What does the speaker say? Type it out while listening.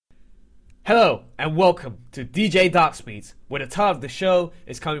Hello and welcome to DJ Darkspeeds, where the title of the show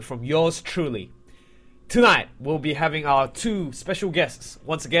is coming from yours truly. Tonight we'll be having our two special guests.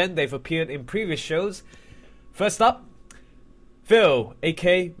 Once again, they've appeared in previous shows. First up, Phil,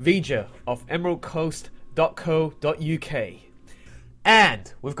 aka Vija of emeraldcoast.co.uk.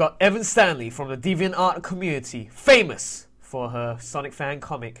 And we've got Evan Stanley from the DeviantArt community, famous for her Sonic fan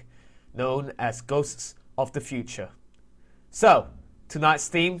comic known as Ghosts of the Future. So, tonight's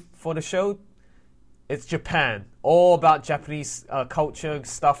theme for the show, it's Japan. All about Japanese culture and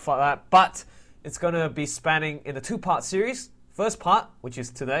stuff like that. But it's going to be spanning in a two-part series. First part, which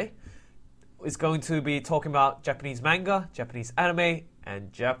is today, is going to be talking about Japanese manga, Japanese anime,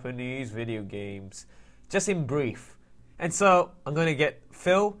 and Japanese video games. Just in brief. And so, I'm going to get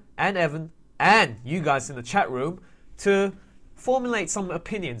Phil and Evan and you guys in the chat room to formulate some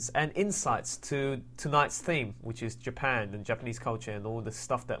opinions and insights to tonight's theme, which is Japan and Japanese culture and all the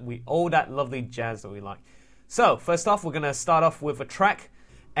stuff all that lovely jazz that we like. So, first off, we're going to start off with a track,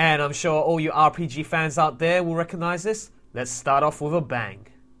 and I'm sure all you RPG fans out there will recognize this. Let's start off with a bang.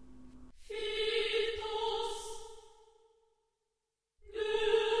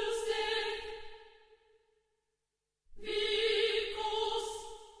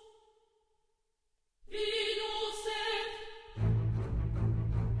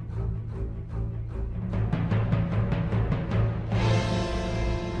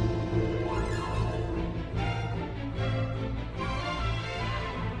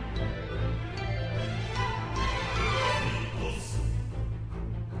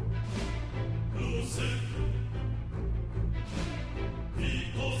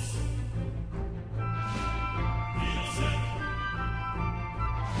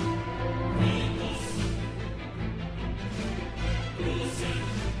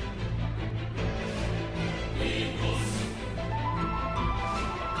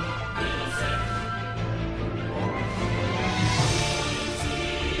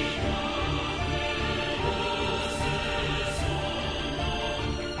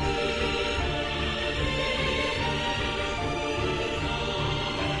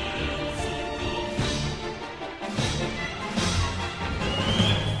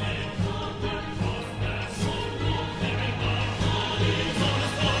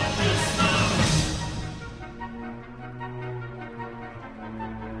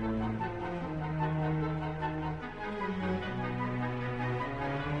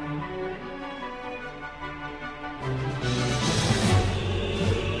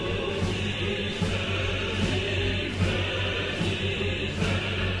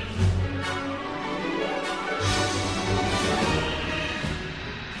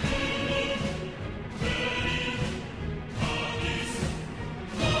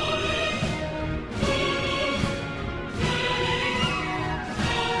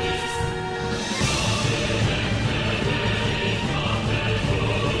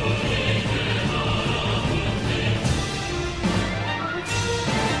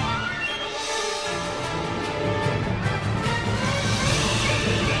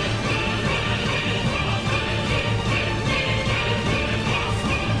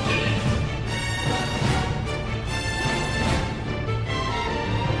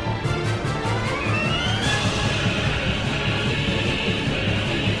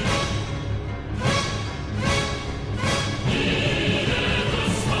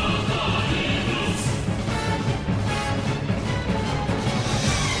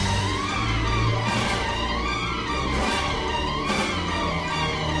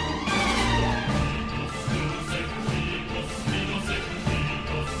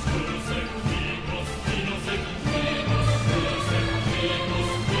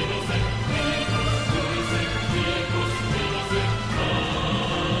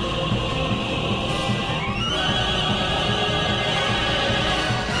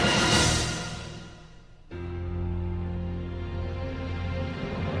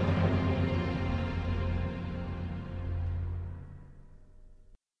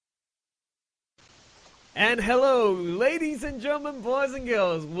 And hello, ladies and gentlemen, boys and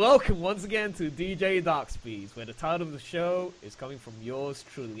girls. Welcome once again to DJ Darkspeeds, where the title of the show is coming from yours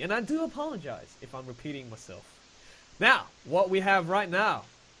truly. And I do apologize if I'm repeating myself. Now, what we have right now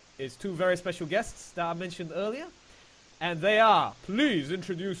is two very special guests that I mentioned earlier. And they are, please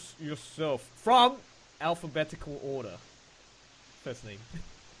introduce yourself from alphabetical order. First name.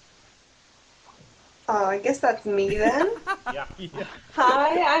 Oh, I guess that's me then. Yeah.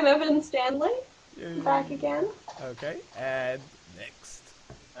 Hi, I'm Evan Stanley. Back again. Okay, and next.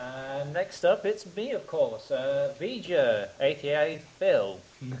 Next up, it's me, of course, Vija, aka Phil.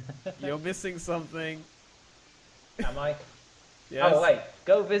 You're missing something. Am I? Yes. Oh, wait.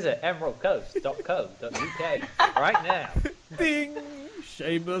 go visit emeraldcoast.co.uk right now. Ding!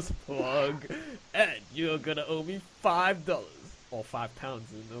 Shameless plug. And you're gonna owe me $5 or £5 in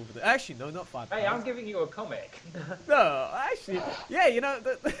over there. Actually, no, not £5. Hey, I'm giving you a comic. No, actually, yeah, you know,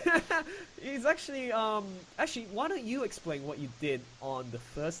 he's actually, actually, why don't you explain what you did on the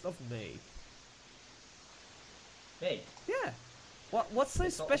 1st of May? Me? Yeah. What's so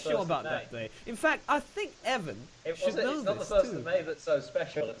It's not the special 1st of about May. that day? In fact, I think Evan should know It's not the this 1st too. of May that's so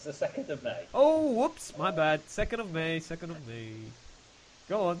special, it's the 2nd of May. Oh, whoops, my bad. 2nd of May, 2nd of May.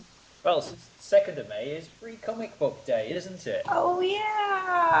 Go on. Well, 2nd of May is Free Comic Book Day, isn't it? Oh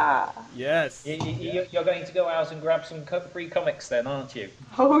yeah. Yes. You're going to go out and grab some free comics then, aren't you?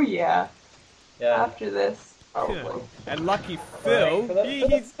 Oh yeah. Yeah. After this, Yeah. probably. And lucky Phil, for the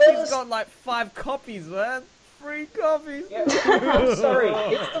he's first- got like 5 copies, man. Free copies. Yeah, I'm sorry,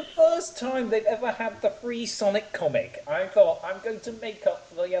 it's the first time they've ever had the free Sonic comic. I thought, I'm going to make up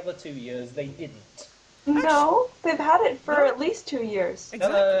for the other 2 years they didn't. No, they've had it for No. at least 2 years.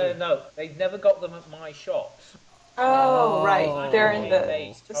 Exactly. No, they've never got them at my shops. Oh, right. Oh. They're in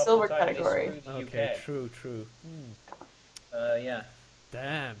They the half silver time they category. screw the Okay, UK. true. Yeah.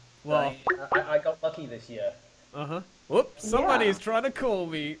 Damn. Well, I got lucky this year. uh-huh. Whoops, somebody's Yeah. trying to call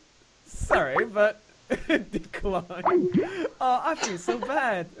me. Sorry, but decline. Oh, I feel so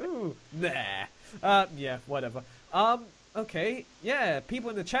bad. Ooh, nah. Yeah, whatever. Okay, yeah, people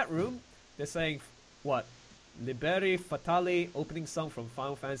in the chat room, they're saying, what? Liberi Fatale, opening song from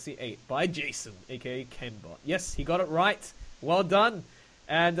Final Fantasy VIII by Jason, aka Kenbot. Yes, he got it right. Well done.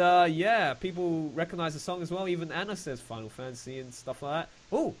 And, yeah, people recognize the song as well. Even Anna says Final Fantasy and stuff like that.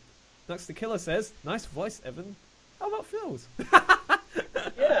 Oh, Nux the Killer says, nice voice, Evan. How about Phil's?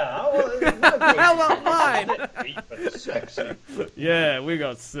 Yeah, How about mine? Deep and sexy. Yeah, we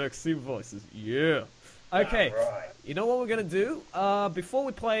got sexy voices. Yeah. Okay. Right. You know what we're gonna do? Before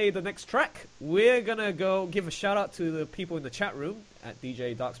we play the next track, we're gonna go give a shout out to the people in the chat room at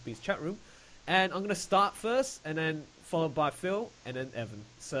DJ Darkspeeds chat room, and I'm gonna start first, and then followed by Phil, and then Evan.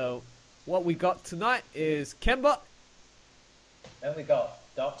 So, what we got tonight is Kemba. Then we got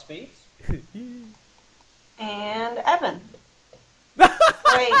Darkspeeds. And Evan. Wait,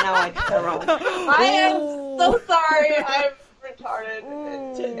 no, I did that wrong. I am so sorry. I'm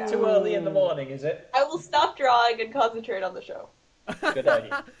retarded. Too early in the morning, is it? I will stop drawing and concentrate on the show. Good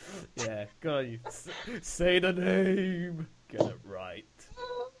idea. Yeah, go on, you. Say the name. Get it right.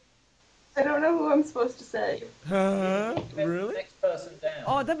 I don't know who I'm supposed to say. Huh? Really? Next person down.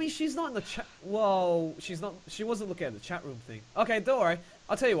 Oh, that means she's not in the chat. Whoa, she's not. She wasn't looking at the chat room thing. Okay, don't worry.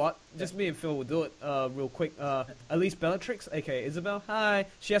 I'll tell you what. Just me and Phil will do it real quick. Elise Bellatrix, aka Isabel. Hi.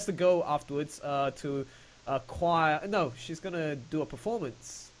 She has to go afterwards to a choir. No, she's gonna do a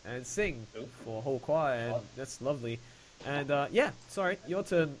performance and sing for a whole choir, and that's lovely. And yeah, sorry, your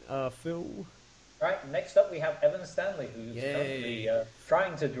turn, Phil. Right, next up we have Evan Stanley, who's Yay. currently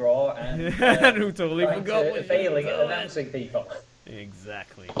trying to draw and And who totally trying forgot to, what failing you at done. announcing people.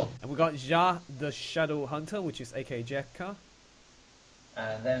 Exactly. And we got Ja the Shadow Hunter, which is aka Jekka.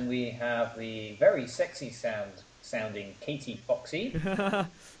 And then we have the very sexy sounding Katie Foxy.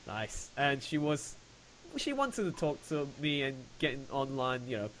 Nice. And she wanted to talk to me and getting online,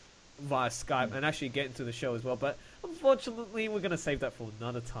 you know, via Skype and actually get into the show as well. But unfortunately, we're gonna save that for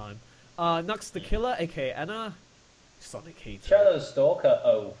another time. Nux the Killer, aka Anna, Sonic Hater. Shadow Stalker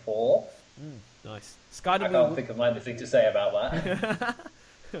 04. Nice. Sky the I Moon. can't think of anything to say about that.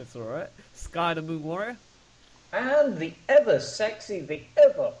 That's alright. Sky the Moon Warrior. And the ever sexy, the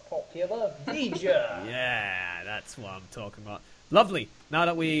ever popular Vija. Yeah, that's what I'm talking about. Lovely. Now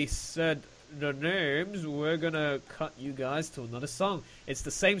that we said the names, we're gonna cut you guys to another song. It's the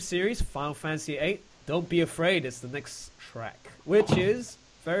same series, Final Fantasy VIII. Don't be afraid, it's the next track, which is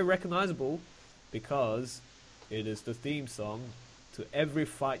very recognizable because it is the theme song to every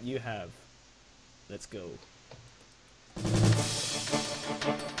fight you have. Let's go.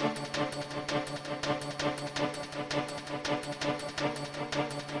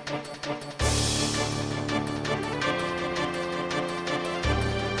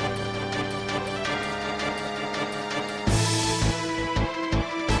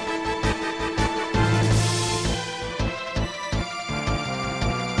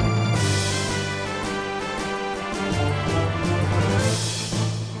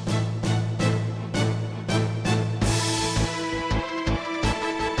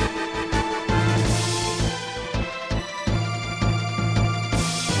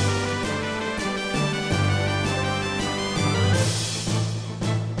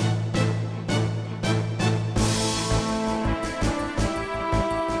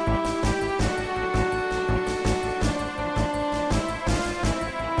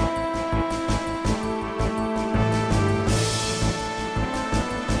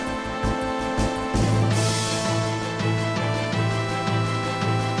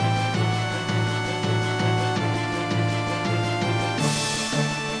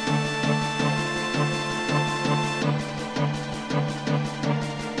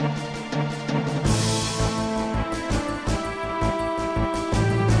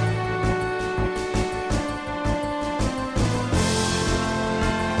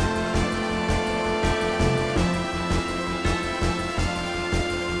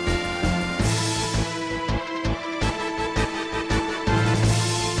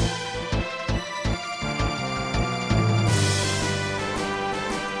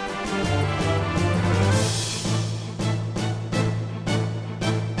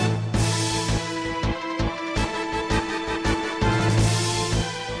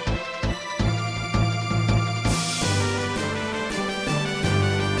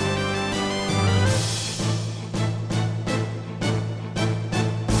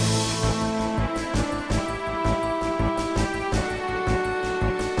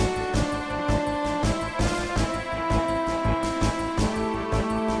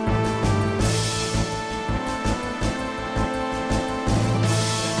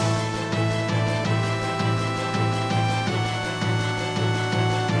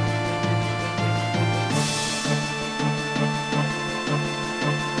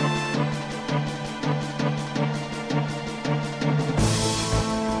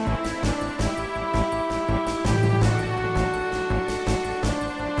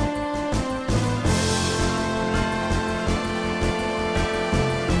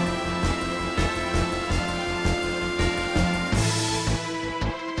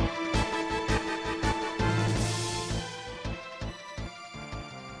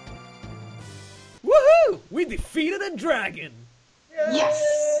 We defeated a dragon! Yes!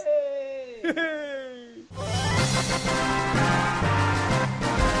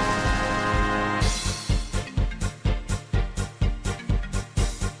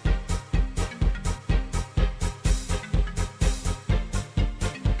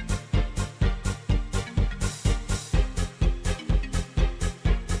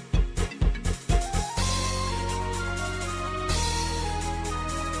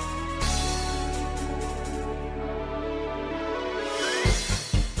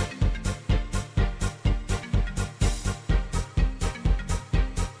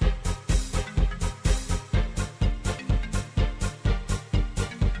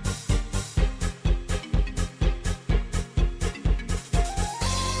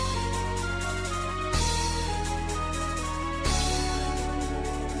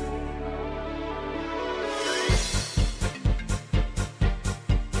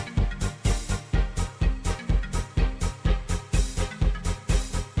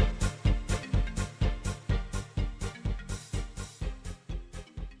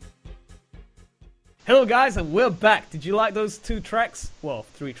 Hello guys, and we're back. Did you like those 2 tracks? Well,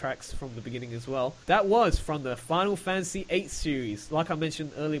 3 tracks from the beginning as well. That was from the Final Fantasy VIII series. Like I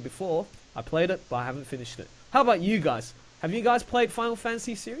mentioned earlier before, I played it, but I haven't finished it. How about you guys? Have you guys played Final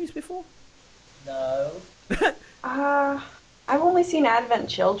Fantasy series before? No. I've only seen Advent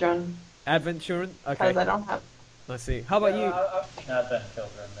Children. Advent Children? Okay. Because I don't have... I see. How about you? I've seen Advent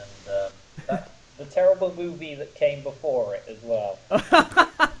Children and the terrible movie that came before it as well.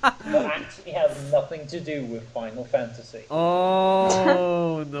 That actually has nothing to do with Final Fantasy.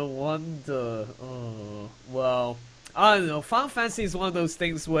 Oh, no wonder. Oh, well, I don't know. Final Fantasy is one of those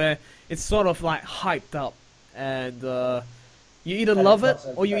things where it's sort of like hyped up, and you either love it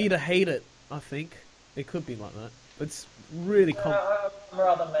or you either hate it. I think it could be like that. It's really I'm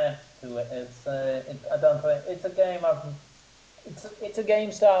rather meh to it. It's a game It's a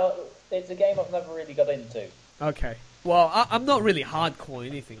game style. It's a game I've never really got into. Okay. Well, I'm not really hardcore or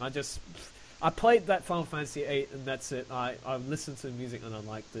anything. I played that Final Fantasy VIII and that's it. I listened to the music and I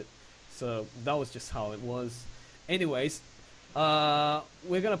liked it. So that was just how it was. Anyways, we're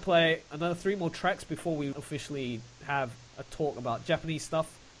going to play another 3 more tracks before we officially have a talk about Japanese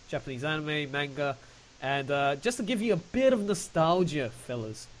stuff, Japanese anime, manga, and just to give you a bit of nostalgia,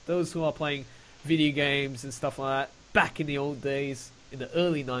 fellas. Those who are playing video games and stuff like that, back in the old days, in the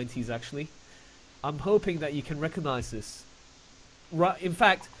early 90s actually. I'm hoping that you can recognize this. Right. In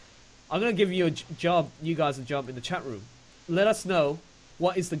fact, I'm going to give you you guys a job in the chat room. Let us know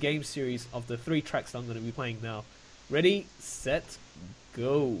what is the game series of the 3 tracks that I'm going to be playing now. Ready, set,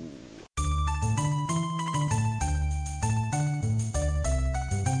 go.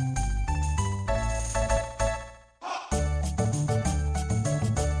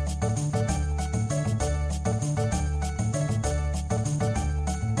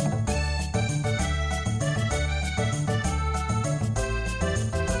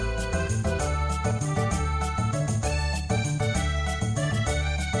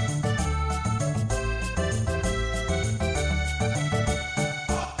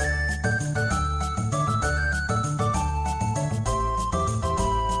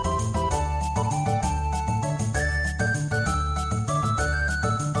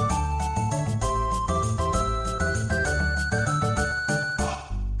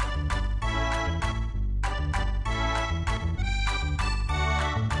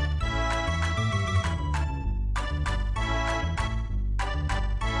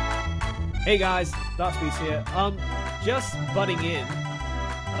 Hey guys, Darkspeeds here. Just butting in.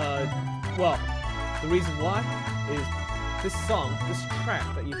 Well, the reason why is this song, this track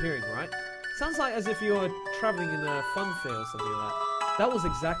that you're hearing, right? Sounds like as if you're traveling in a fun fair or something like that. That was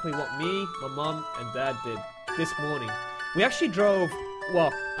exactly what me, my mum, and dad did this morning. We actually drove.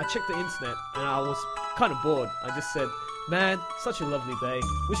 Well, I checked the internet and I was kind of bored. I just said, "Man, such a lovely day.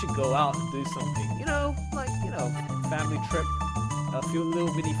 We should go out and do something. Family trip." A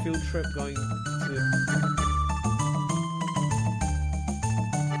little mini field trip going to...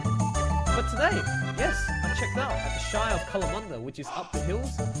 But today, yes, I checked out at the Shire of Kalamunda, which is up the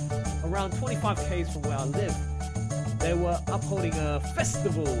hills, around 25 k's from where I live. They were upholding a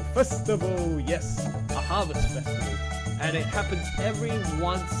festival, yes, a harvest festival. And it happens every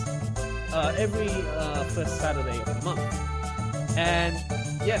first Saturday of the month. And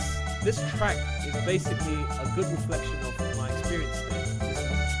yes, this track is basically a good reflection of my experience there.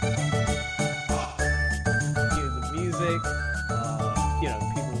 The music,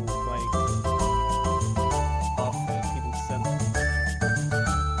 people playing off and people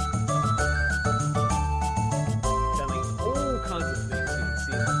selling all kinds of things you can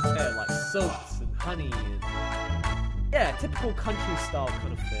see in the fair, like soaps and honey and typical country style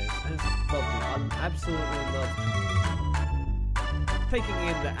kind of thing, and it's lovely. I absolutely love taking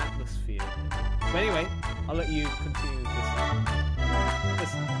in the atmosphere. But anyway, I'll let you continue this.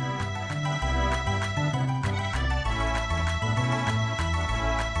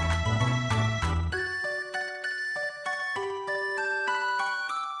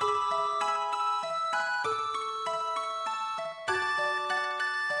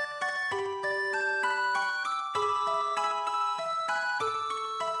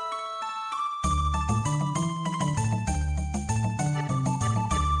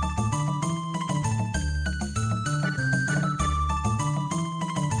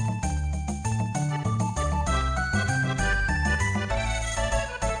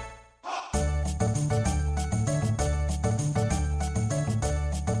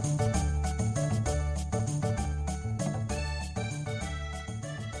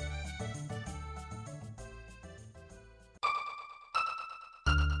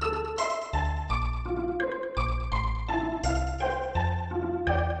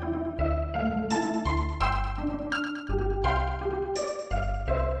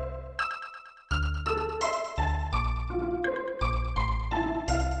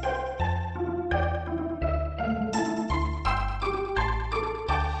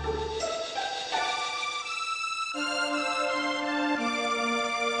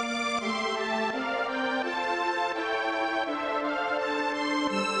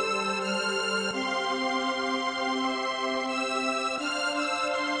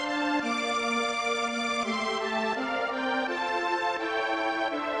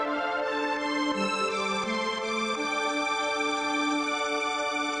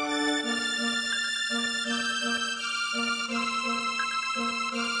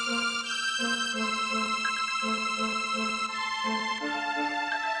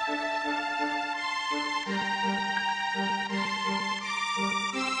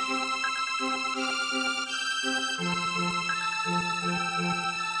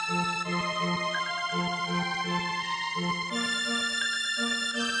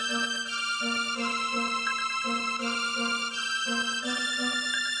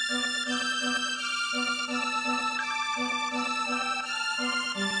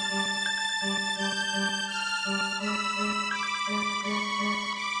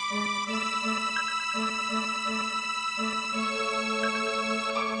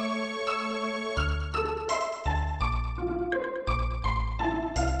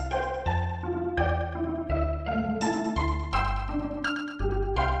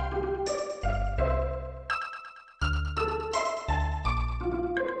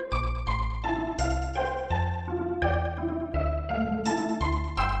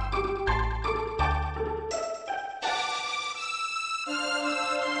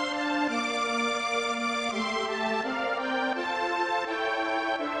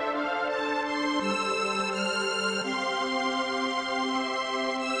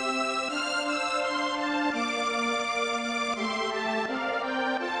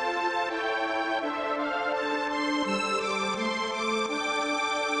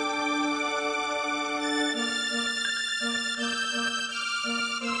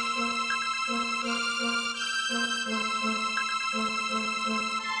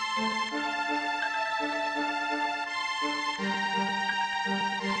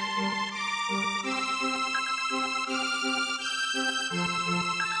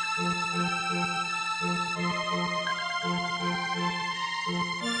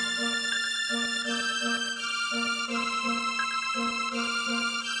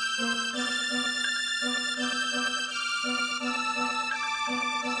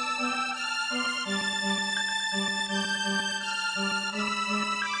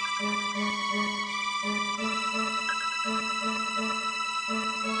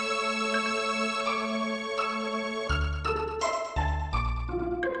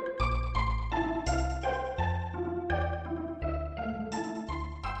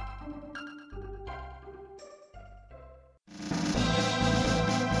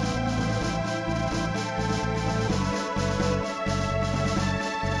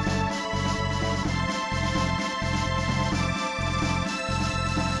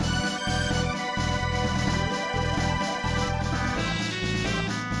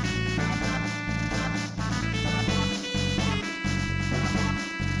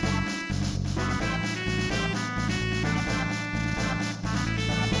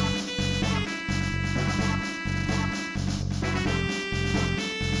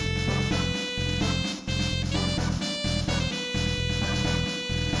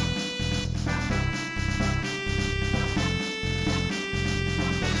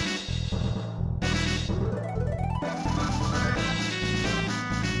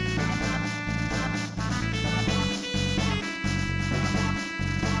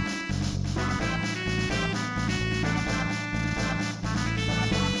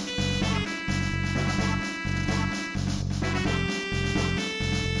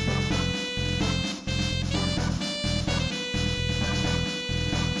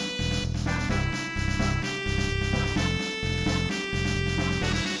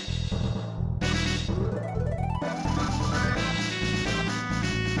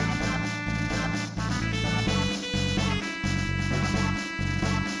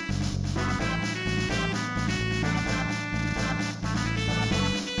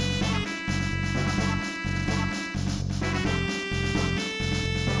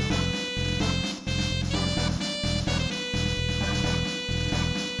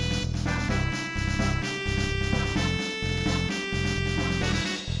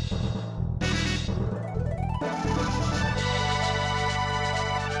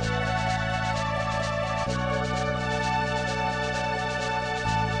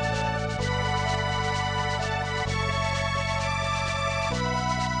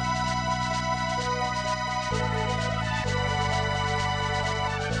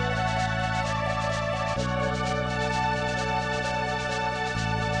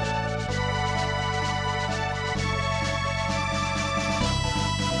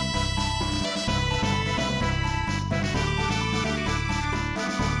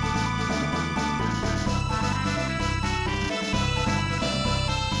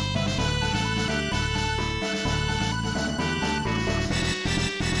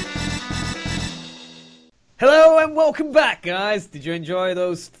 welcome back, guys. Did you enjoy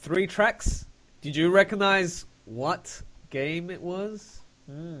those 3 tracks? Did you recognize what game it was?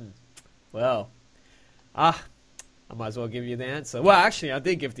 Well, I might as well give you the answer. Well, actually, I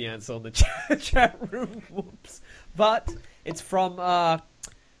did give the answer on the chat room. Whoops. But it's from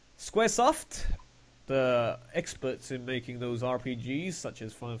Squaresoft, the experts in making those RPGs, such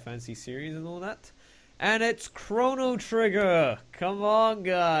as Final Fantasy series and all that. And it's Chrono Trigger. Come on,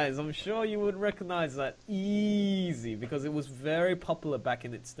 guys. I'm sure you would recognize that easy because it was very popular back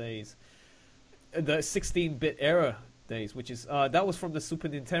in its days. The 16-bit era days, which is that was from the Super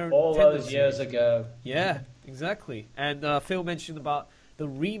Nintendo. All those years ago. Yeah, exactly. And Phil mentioned about the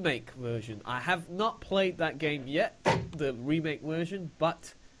remake version. I have not played that game yet, the remake version,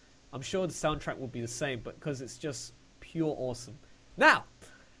 but I'm sure the soundtrack will be the same, but because it's just pure awesome. Now,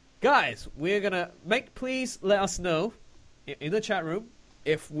 guys, we're gonna please let us know in the chat room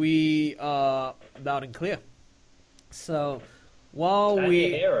if we are loud and clear. So while Can you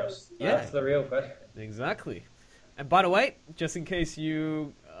hear us? Yeah. That's the real question. Exactly. And by the way, just in case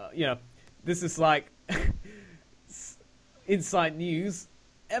you, this is like inside news,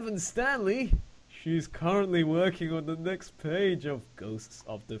 Evan Stanley, she's currently working on the next page of Ghosts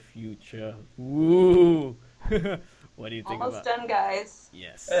of the Future. Woo! What do you think Almost about done, guys.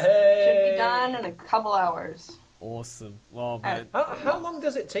 Yes. Should be done in a couple hours. Awesome. Well, man. How long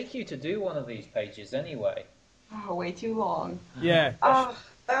does it take you to do one of these pages anyway? Oh, way too long. Yeah.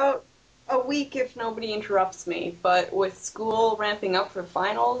 About a week if nobody interrupts me. But with school ramping up for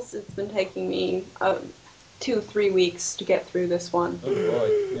finals, it's been taking me 2-3 weeks to get through this one. Oh boy.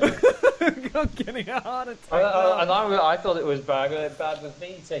 Yeah. I'm getting a heart attack. I thought it was bad with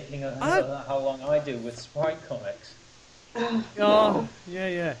me taking how long I do with Sprite comics. Oh,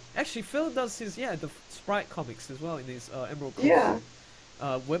 yeah. Actually, Phil does his, the Sprite comics as well in his Emerald Comics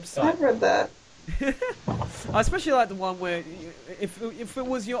website. I've read that. I especially like the one where, if it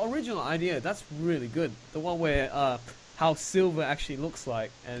was your original idea, that's really good. The one where how Silver actually looks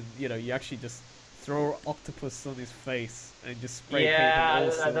like, and you actually just throw octopus on his face and just spray paint him.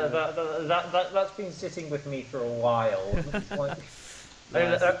 That's been sitting with me for a while.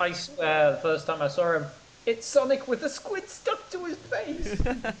 Nice. I swear, the first time I saw him, it's Sonic with a squid stuck to his face.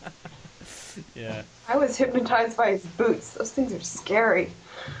 Yeah. I was hypnotized by his boots. Those things are scary.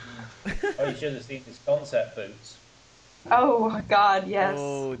 Oh, you should have seen his concept boots. Oh, God, yes.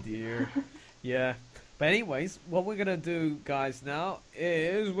 Oh, dear. Yeah. But anyways, what we're going to do, guys, now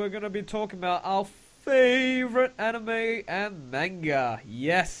is we're going to be talking about our favorite anime and manga.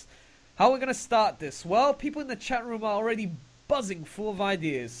 Yes. How are we going to start this? Well, people in the chat room are already buzzing full of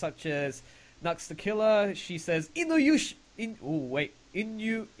ideas, such as Nux the Killer. She says, Inuyasha.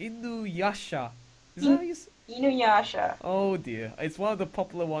 Is that how you say? Inuyasha. Oh dear, it's one of the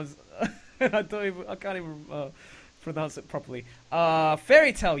popular ones. I can't even pronounce it properly.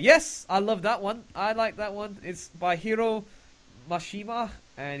 Fairy Tail, yes, I love that one. I like that one. It's by Hiro Mashima,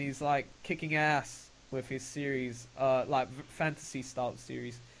 and he's like kicking ass with his series, like fantasy style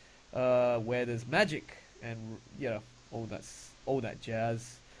series, where there's magic and all that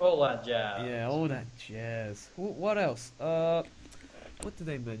jazz. All that jazz. Yeah, all that jazz. What else? What did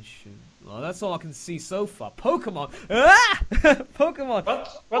they mention? Oh, that's all I can see so far. Pokemon! Ah! Pokemon!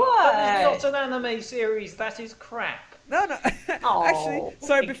 What? That is not an anime series, that is crap. No. Actually,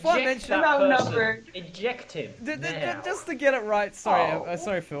 sorry, before I mention... Eject him. Just to get it right, sorry,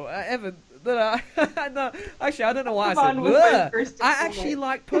 sorry, Phil. Evan, no, actually, I don't know why I said bleh. I actually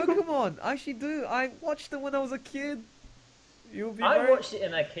like Pokemon. I actually do. I watched it when I was a kid. I watched it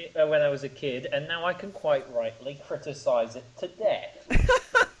when I was a kid, and now I can quite rightly criticize it to death.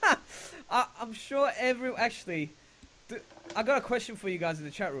 I'm sure actually, I got a question for you guys in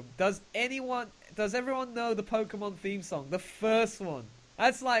the chat room. Does everyone know the Pokemon theme song, the first one?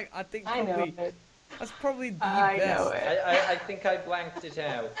 That's like, I think probably, I know it. That's probably the I best. know it. I think I blanked it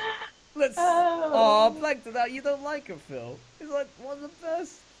out. Blanked it out. You don't like it, Phil? It's like one of the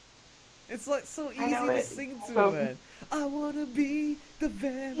best. It's like so easy to sing to, man. I wanna be the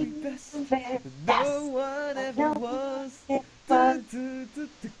very best. No one ever was. To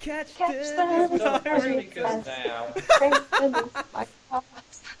catch them.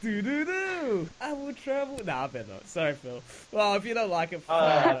 Do. I will travel. Nah, I better not. Sorry, Phil. Well, if you don't like it,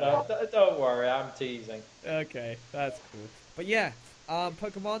 don't worry. I'm teasing. Okay, that's cool. But yeah,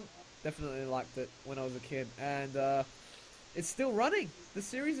 Pokemon, definitely liked it when I was a kid, and it's still running. The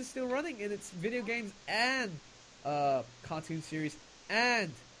series is still running in its video games and cartoon series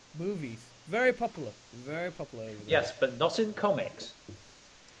and movies. Very popular. Very popular over there. Yes, but not in comics.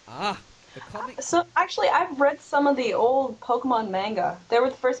 The comic. So actually, I've read some of the old Pokemon manga. They were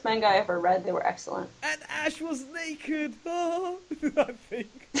the first manga I ever read. They were excellent. And Ash was naked. Oh, I think.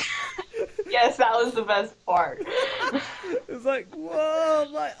 Yes, that was the best part. It's like, whoa,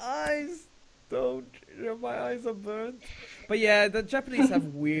 my eyes don't. My eyes are burnt. But yeah, the Japanese have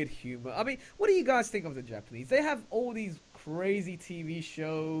weird humor. I mean, what do you guys think of the Japanese? They have all these crazy TV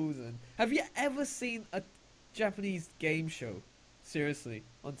shows. And have you ever seen a Japanese game show? Seriously,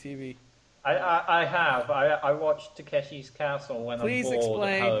 on TV? I have. I watched Takeshi's Castle when I'm bored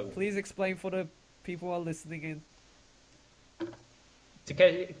at home. Please explain for the people who are listening in.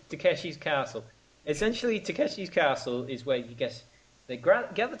 Takeshi's Castle. Essentially, Takeshi's Castle is where they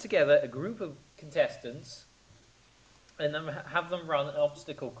gather together a group of contestants and then have them run an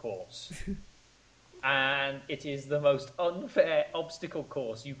obstacle course. And it is the most unfair obstacle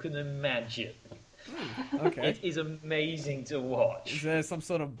course you can imagine. Okay. It is amazing to watch. Is there some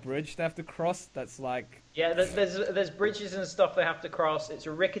sort of bridge they have to cross that's like... Yeah, there's bridges and stuff they have to cross. It's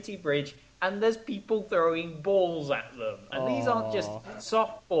a rickety bridge, and there's people throwing balls at them. And these aren't just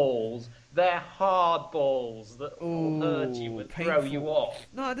soft balls, they're hard balls that will hurt you and throw you off.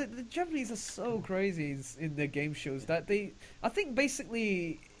 No, the Japanese are so crazy in their game shows that I think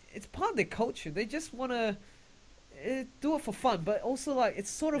basically it's part of their culture. They just want to do it for fun, but also like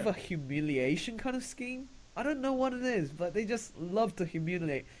it's sort of a humiliation kind of scheme. I don't know what it is, but they just love to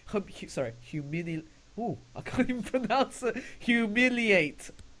humiliate. Ooh, I can't even pronounce it.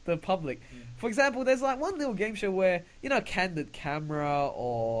 Humiliate the public. For example, there's like one little game show where Candid Camera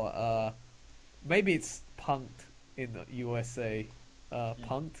or maybe it's Punked in the USA.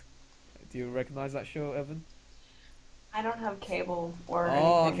 Punked. Do you recognize that show, Evan? I don't have cable or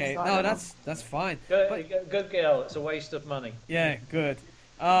okay. anything. So No, that's fine. Good girl. It's a waste of money. Yeah, good.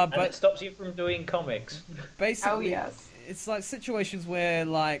 But but it stops you from doing comics. Basically, yes. It's like situations where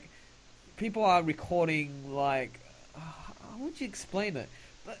like people are recording like how would you explain it?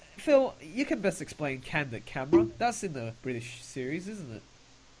 But Phil, you can best explain Candid Camera. That's in the British series, isn't it?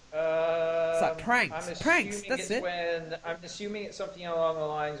 It's like pranks. Pranks. That's it. I'm assuming it's something along the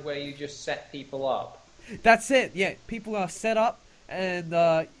lines where you just set people up. That's it. Yeah, people are set up and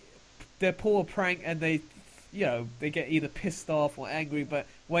they pull a prank and they get either pissed off or angry. But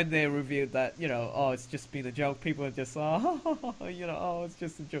when they're revealed that it's just been a joke, people are just it's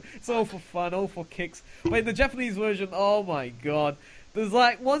just a joke. It's all for fun, all for kicks. But in the Japanese version, oh my god, there's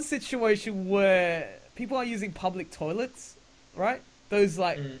like one situation where people are using public toilets, right? Those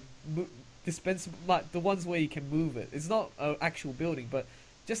like dispensable, like the ones where you can move it. It's not an actual building, but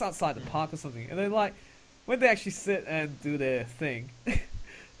just outside the park or something. And then like when they actually sit and do their thing,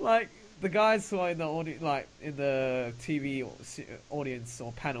 like the guys who are in the audience, like in the TV audience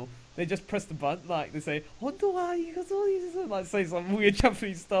or panel, they just press the button, like they say, "Honto you got all these," like say some weird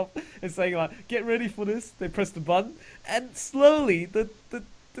Japanese stuff and saying like, "Get ready for this." They press the button, and slowly the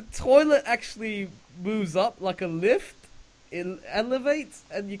toilet actually moves up like a lift. It elevates,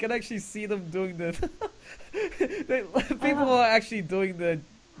 and you can actually see them doing the. People are actually doing the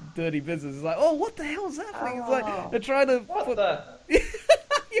dirty business. It's like, oh, what the hell is happening? It's like they're trying to.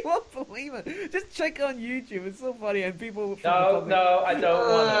 You won't believe it. Just check on YouTube. It's so funny, and people. No, I don't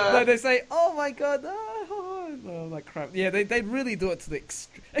want it. No, they say, "Oh my god, like crap." Yeah, they really do it to the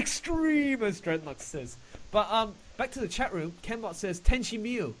extreme, as Dreadnought says. But back to the chat room. Kenbot says Tenchi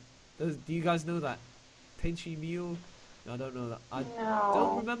Mio. Do you guys know that? Tenchi Mio. I don't know that. I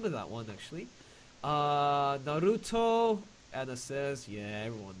don't remember that one actually. Naruto. Anna says, yeah,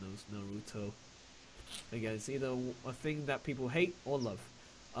 everyone knows Naruto. Again, it's either a thing that people hate or love.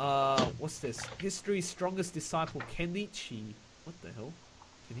 What's this? History's strongest disciple, Kenichi. What the hell?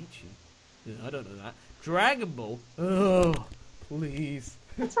 Kenichi? Yeah, I don't know that. Dragon Ball. Oh, please.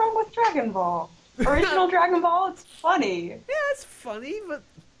 What's wrong with Dragon Ball? Original Dragon Ball? It's funny. Yeah, it's funny, but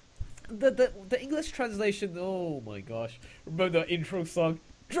the English translation. Oh my gosh! Remember the intro song?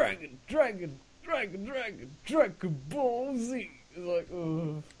 Dragon Ball Z. It's like,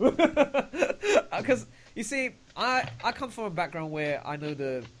 because you see, I come from a background where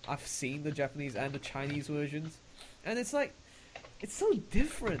I've seen the Japanese and the Chinese versions, and it's like it's so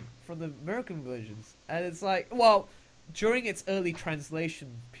different from the American versions, and it's like, well, during its early translation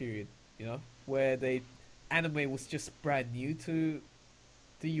period, where anime was just brand new to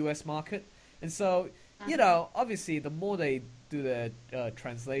the US market, and so obviously the more they do their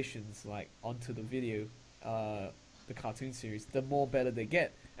translations like onto the video, the cartoon series, the more better they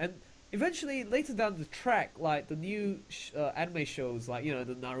get. And eventually later down the track, like the new anime shows like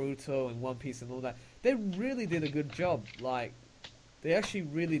the Naruto and One Piece and all that, they really did a good job. Like they actually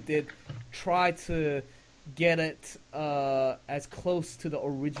really did try to get it as close to the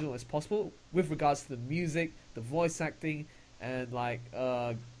original as possible with regards to the music, the voice acting, and like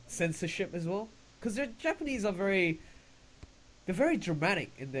censorship as well. Because the Japanese are they're very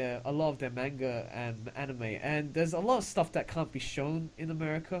dramatic in a lot of their manga and anime, and there's a lot of stuff that can't be shown in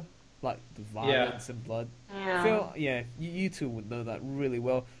America, like the violence and blood. Yeah. Phil, you two would know that really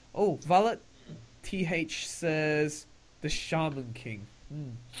well. Oh, Violet TH says The Shaman King.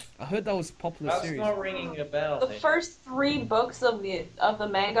 I heard that was a popular That's series. not ringing a bell. The first 3 books of the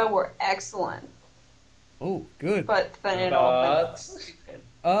manga were excellent, Oh, good. but then it all.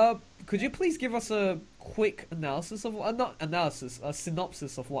 Could you please give us a quick analysis of not analysis, a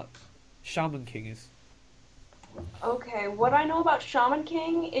synopsis of what Shaman King is? Okay, what I know about Shaman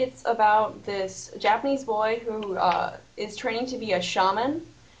King, it's about this Japanese boy who is training to be a shaman.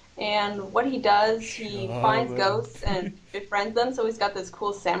 And what he does, he finds ghosts and befriends them. So he's got this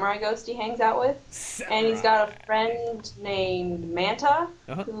cool samurai ghost he hangs out with. And he's got a friend named Manta,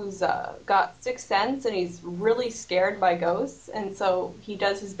 who's got sixth sense, and he's really scared by ghosts. And so he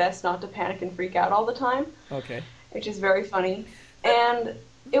does his best not to panic and freak out all the time. Okay. Which is very funny. And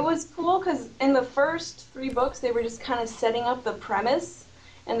it was cool because in the first 3 books, they were just kind of setting up the premise.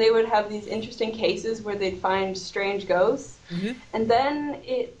 And they would have these interesting cases where they'd find strange ghosts. Mm-hmm. And then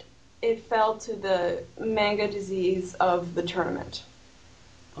it fell to the manga disease of the tournament.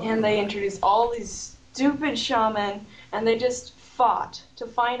 And they introduced all these stupid shaman, and they just fought to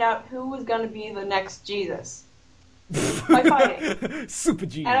find out who was going to be the next Jesus. By fighting. Super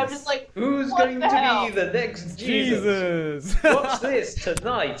Jesus. And I'm just like, Who's what going the to hell? be the next Jesus? Watch this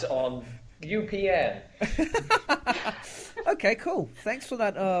tonight on UPN. Okay, cool. Thanks for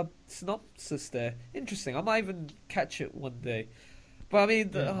that synopsis there. Interesting. I might even catch it one day. But I mean,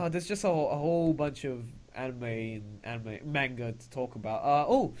 there's just a whole bunch of anime and manga to talk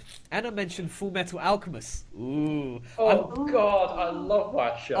about. Anna mentioned Full Metal Alchemist. Ooh. God, I love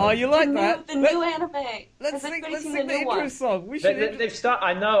that show. Oh, you like that? The new anime. Let's Has sing anybody seen the new intro one? song. We They, should. they've started.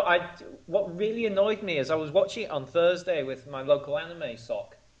 I know. What really annoyed me is I was watching it on Thursday with my local anime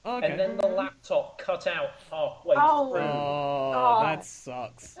sock, Okay. and then the laptop cut out halfway Oh. through. Oh, that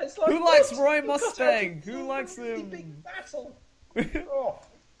sucks. It's like, Who likes what? Roy You cut out Mustang? a Who likes really him? big battle. Oh.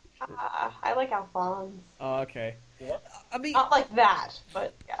 I like Alphonse. Oh, okay. What? I mean, Not like that,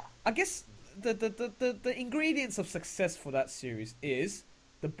 but yeah. I guess the ingredients of success for that series is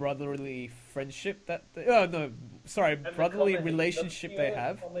the brotherly friendship And brotherly the comedy, relationship the they pure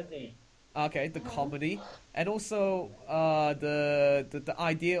have. Comedy. Okay, the comedy, and also the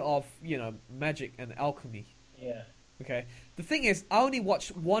idea of magic and alchemy. Yeah. Okay, the thing is, I only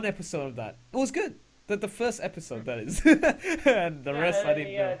watched one episode of that. It was good. The first episode, that is, and the rest I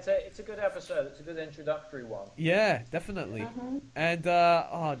didn't know. It's a good episode. It's a good introductory one. Yeah, definitely. And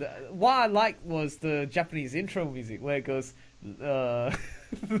what I liked was the Japanese intro music where it goes, I'm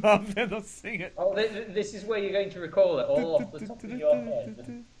not sing it. Oh, this is where you're going to recall it all off the top of your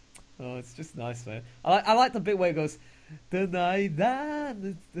head. Oh, it's just nice, man. I like the bit where it goes,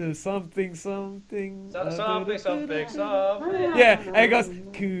 something. Something. Yeah, and it goes,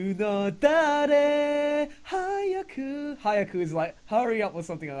 Kunodare hayaku. Hayaku is like, hurry up or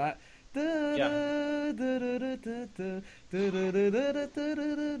something like that.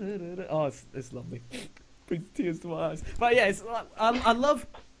 Oh, it's lovely. Brings tears to my eyes. But yeah, I love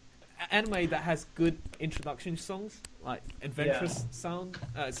anime that has good introduction songs, like adventurous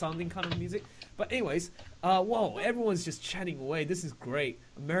sounding kind of music. But anyways, whoa, everyone's just chatting away. This is great.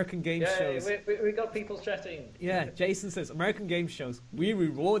 American game shows. We got people chatting. Yeah, Jason says, American game shows, we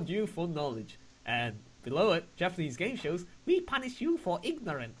reward you for knowledge. And below it, Japanese game shows, we punish you for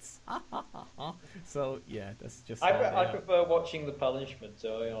ignorance. So, yeah, that's just... I prefer watching the punishment,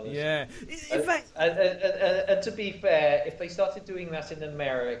 to be honest. Yeah. In fact... And to be fair, if they started doing that in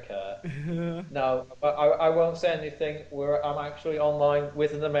America, no, I won't say anything. I'm actually online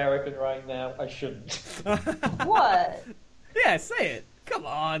with an American right now. I shouldn't. What? Yeah, say it. Come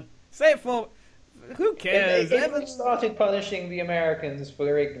on. Say it for... Who cares? If we started punishing the Americans for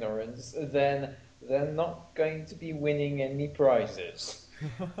their ignorance, then they're not going to be winning any prizes.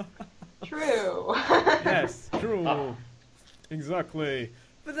 True. Yes, true. Exactly.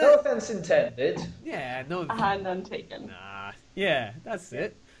 But No offense intended. yeah, no... None taken. Nah. Yeah, that's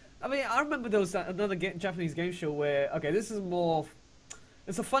it. I mean, I remember there was another Japanese game show where... Okay, this is more...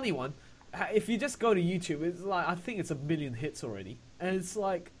 It's a funny one. If you just go to YouTube, it's like... I think it's 1 million hits already. And it's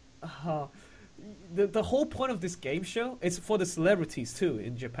like... the whole point of this game show is for the celebrities too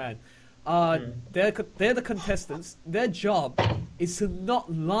in Japan. They're the contestants. Their job is to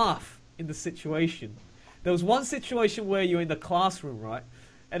not laugh in the situation. There was one situation where you're in the classroom, right?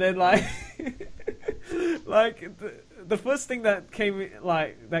 And then like like the first thing that came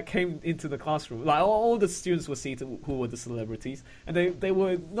into the classroom, like all the students were seated who were the celebrities, and they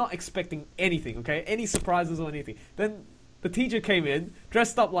were not expecting anything, okay, any surprises or anything. Then the teacher came in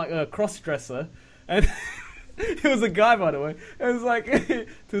dressed up like a cross-dresser, and it was a guy, by the way. It was like,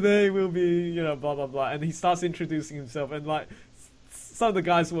 today will be, blah blah blah, and he starts introducing himself, and like some of the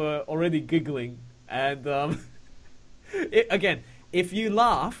guys were already giggling, and again, if you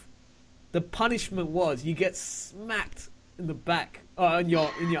laugh, the punishment was you get smacked in the back, in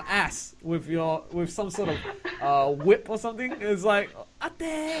your ass with some sort of whip or something. It's like,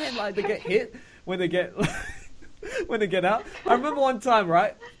 ate! Like they get hit when they get when they get out. I remember one time,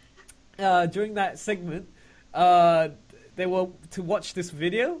 right, during that segment, they were to watch this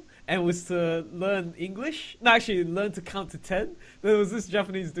video and was to learn English. No, actually, learn to count to 10. There was this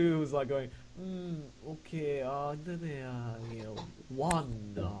Japanese dude who was like going, okay,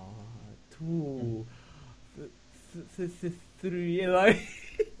 1, 2, 3, like,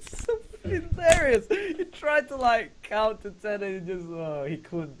 it's so hilarious. He tried to like count to 10 and he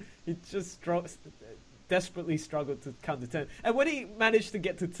couldn't. He just desperately struggled to count to 10. And when he managed to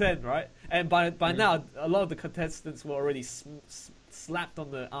get to 10, right, and by now a lot of the contestants were already slapped on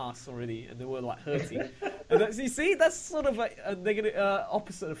the ass already, and they were like hurting. And you see, that's sort of a negative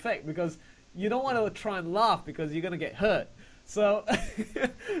opposite effect, because you don't want to try and laugh because you're gonna get hurt. So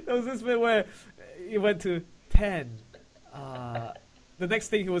there was this bit where he went to 10. The next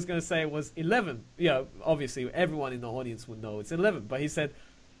thing he was going to say was 11. Yeah, obviously everyone in the audience would know it's 11, but he said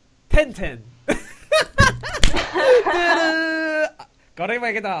 10 10. Out.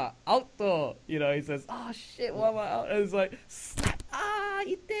 He says, oh shit, why am I out? And it's like, slap,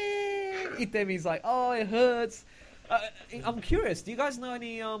 ite means like, oh, it hurts. I'm curious, do you guys know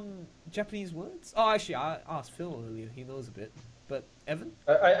any Japanese words? Oh, actually, I asked Phil earlier, he knows a bit. But Evan?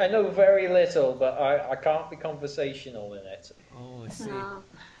 I know very little, but I can't be conversational in it. Oh, I see. No.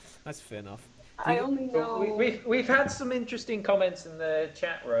 That's fair enough. I only know... We've had some interesting comments in the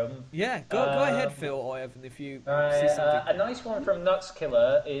chat room. Yeah, go ahead, Phil or Evan, if you see something. A nice one from Nux the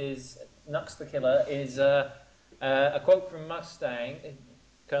Killer is a quote from Mustang,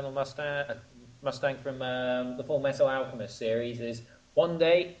 Colonel Mustang from the Full Metal Alchemist series is, one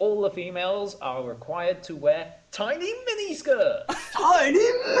day all the females are required to wear tiny miniskirts. Tiny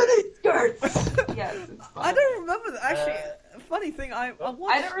miniskirts! Yes, it's fun. I don't remember that. Actually, funny thing, I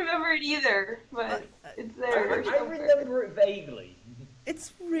watched... I don't remember it either, but it's there. I remember it vaguely.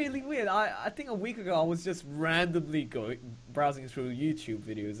 It's really weird. I think a week ago I was just randomly browsing through YouTube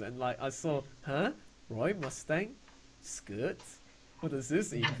videos, and like I saw, Roy Mustang skirts. What is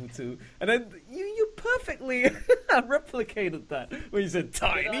this equal to? And then you perfectly replicated that when you said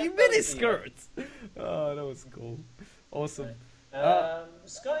tiny miniskirts. Oh, that was cool. Awesome.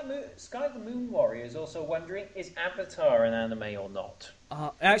 Sky the Moon Warrior is also wondering, is Avatar an anime or not?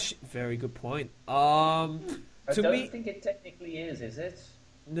 Actually, very good point. I don't think it technically is it?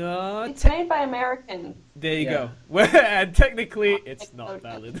 No. It's made by Americans. There you go. And technically, it's not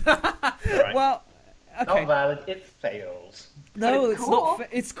valid. Right. Well, okay. Not valid. It fails. No, it's it's cool. not.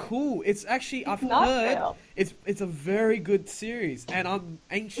 It's cool. It's actually I've not heard fail. it's a very good series, and I'm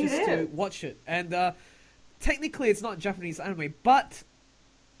anxious to watch it. And technically, it's not Japanese anime, but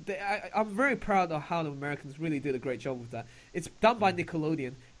I'm very proud of how the Americans really did a great job with that. It's done by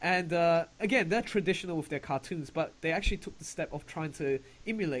Nickelodeon, and again, they're traditional with their cartoons, but they actually took the step of trying to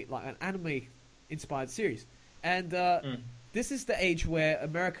emulate like an anime-inspired series. And this is the age where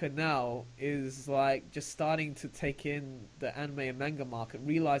America now is like just starting to take in the anime and manga market,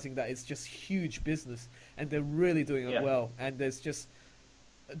 realizing that it's just huge business, and they're really doing it well. And there's just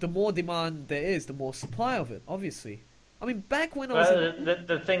the more demand there is, the more supply of it. Obviously, I mean, back when I was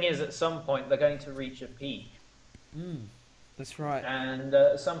the thing is, at some point they're going to reach a peak. That's right. And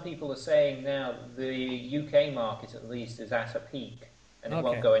some people are saying now the UK market at least is at a peak, and it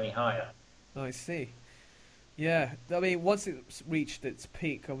won't go any higher. Oh, I see. Yeah, I mean, once it's reached its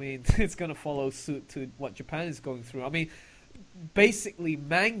peak, I mean, it's going to follow suit to what Japan is going through. I mean, basically,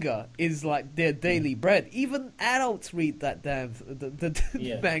 manga is like their daily bread. Even adults read that damn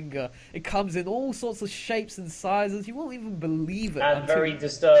manga. It comes in all sorts of shapes and sizes. You won't even believe it. And very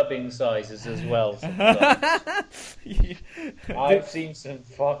disturbing sizes as well. I've seen some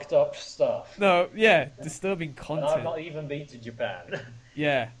fucked up stuff. No, yeah, disturbing content. And I've not even been to Japan.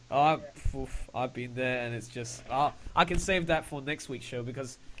 Yeah, I've been there, and it's just I can save that for next week's show,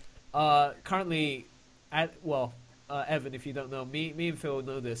 because currently, Evan, if you don't know, me and Phil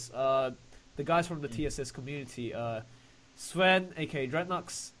know this. The guys from the TSS community, Sven, aka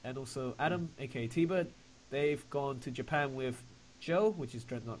Dreadnux, and also Adam, aka T-Bird, they've gone to Japan with Joe, which is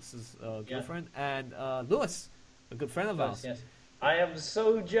Dreadnought's girlfriend, and Lewis, a good friend of ours. Yes. I am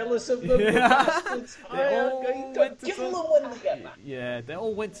so jealous of them, the bastards. I am going to kill them when they get back. Yeah, they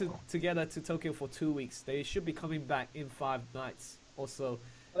all went together to Tokyo for 2 weeks. They should be coming back in 5 nights or so.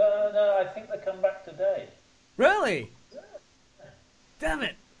 No, I think they come back today. Really? Damn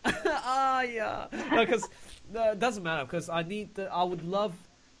it! Yeah. No, because it doesn't matter. Because I would love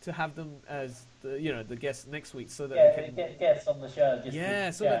to have them as the guests next week, so that they can get guests on the show.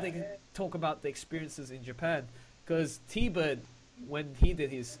 That they can talk about the experiences in Japan. Because T-Bird, when he did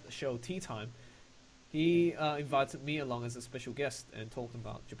his show Tea Time, he invited me along as a special guest and talked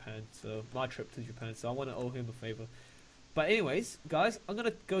about Japan. So my trip to Japan. So I want to owe him a favor. But anyways, guys, I'm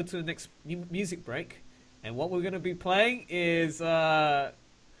gonna go to the next music break, and what we're gonna be playing is we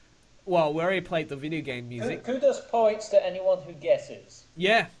already played the video game music. Kudos points to anyone who guesses.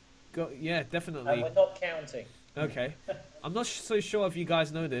 Yeah, definitely. And we're not counting. Okay, I'm not so sure if you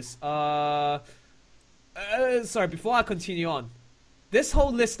guys know this. Sorry, before I continue on, this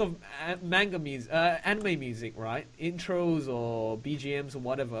whole list of anime music, right? Intros or BGMs or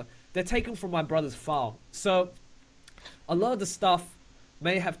whatever, they're taken from my brother's file. So a lot of the stuff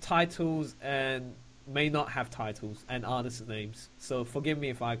may have titles and may not have titles and artist names. So forgive me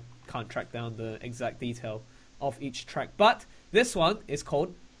if I can't track down the exact detail of each track. But this one is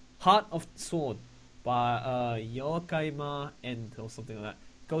called Heart of Sword by Yokaima End or something like that.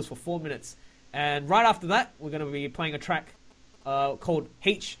 It goes for 4 minutes. And right after that, we're going to be playing a track called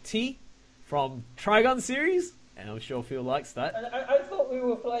HT from Trigun series. And I'm sure Phil likes that. And I thought we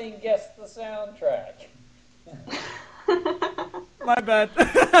were playing Guess the Soundtrack. My bad.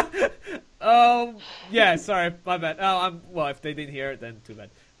 Yeah, sorry, my bad. Well, if they didn't hear it, then too bad.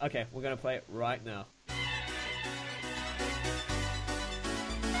 Okay, we're going to play it right now.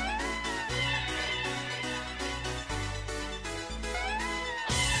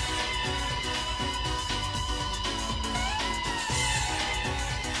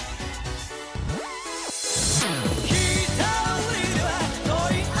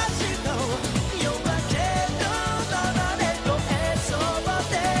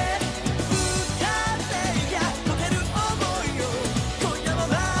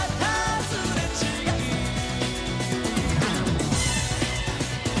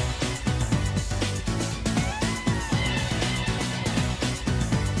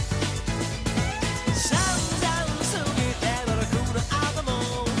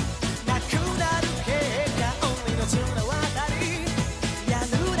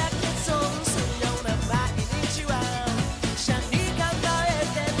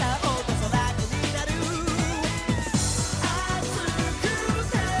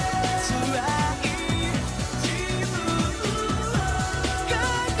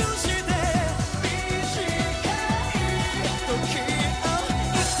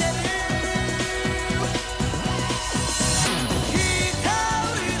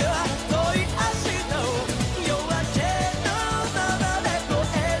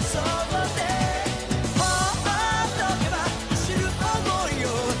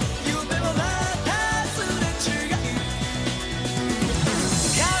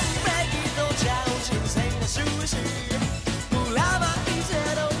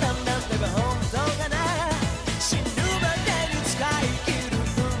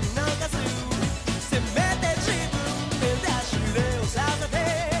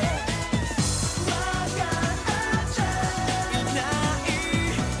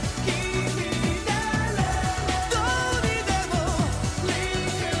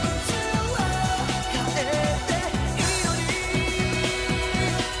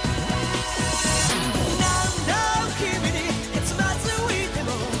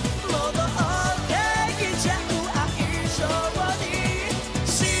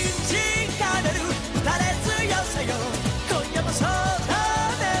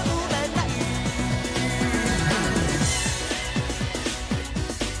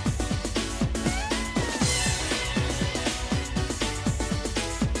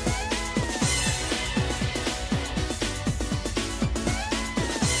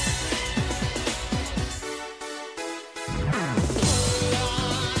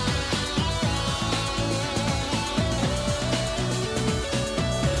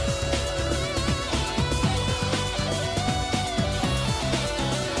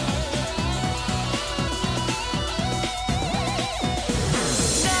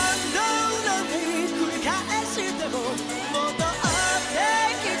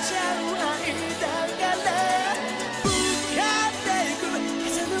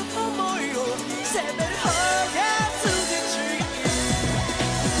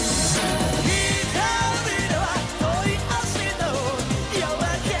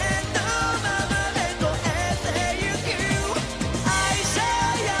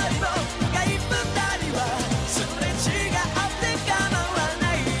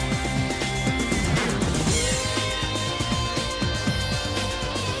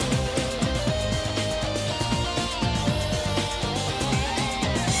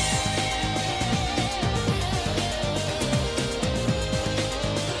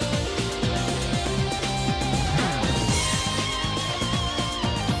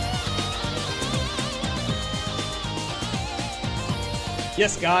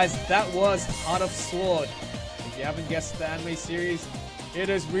 Yes, guys, that was Heart of Sword. If you haven't guessed the anime series, it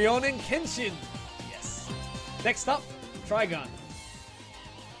is Rurouni Kenshin. Yes. Next up, Trigun.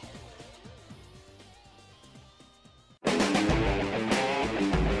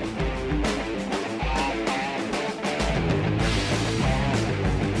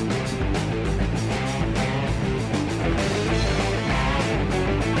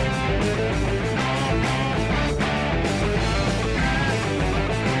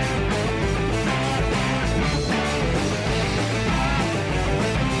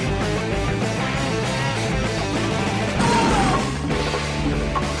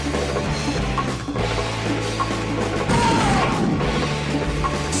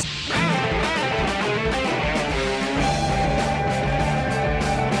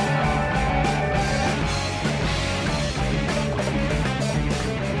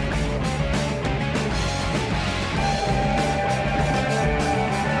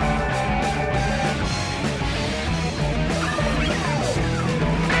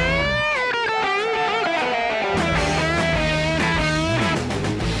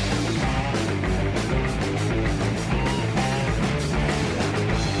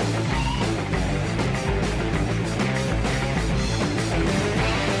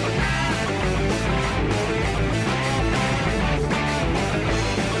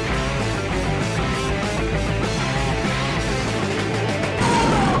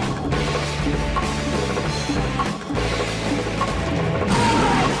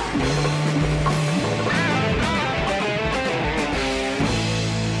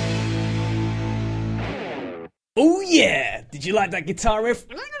 Oh yeah! Did you like that guitar riff?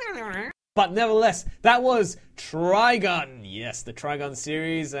 But nevertheless, that was Trigun. Yes, the Trigun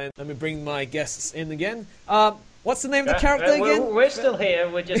series. And let me bring my guests in again. What's the name of the character again? We're still here,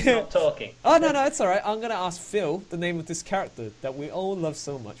 we're just not talking. Oh, no, it's alright. I'm going to ask Phil the name of this character that we all love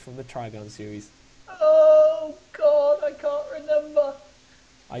so much from the Trigun series. Oh, God, I can't remember.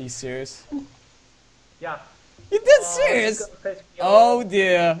 Are you serious? Yeah. You did serious? Oh,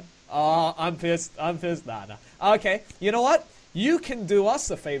 dear. Oh, I'm pissed. Nah. Okay, you know what? You can do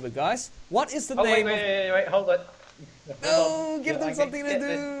us a favor, guys. What is the name Wait, hold on. No, give them something to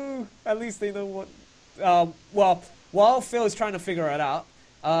do. At least they know what... well, while Phil is trying to figure it out,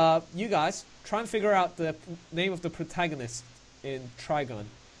 you guys try and figure out the name of the protagonist in Trigun.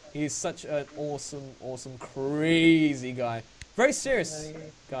 He's such an awesome, crazy guy. Very serious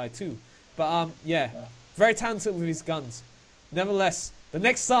guy too. But yeah, very talented with his guns. Nevertheless, the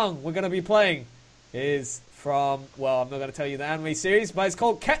next song we're gonna be playing is from, well, I'm not gonna tell you the anime series, but it's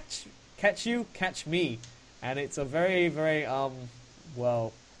called Catch You, Catch Me, and it's a very,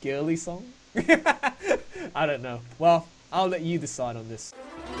 well, girly song. I don't know. Well, I'll let you decide on this.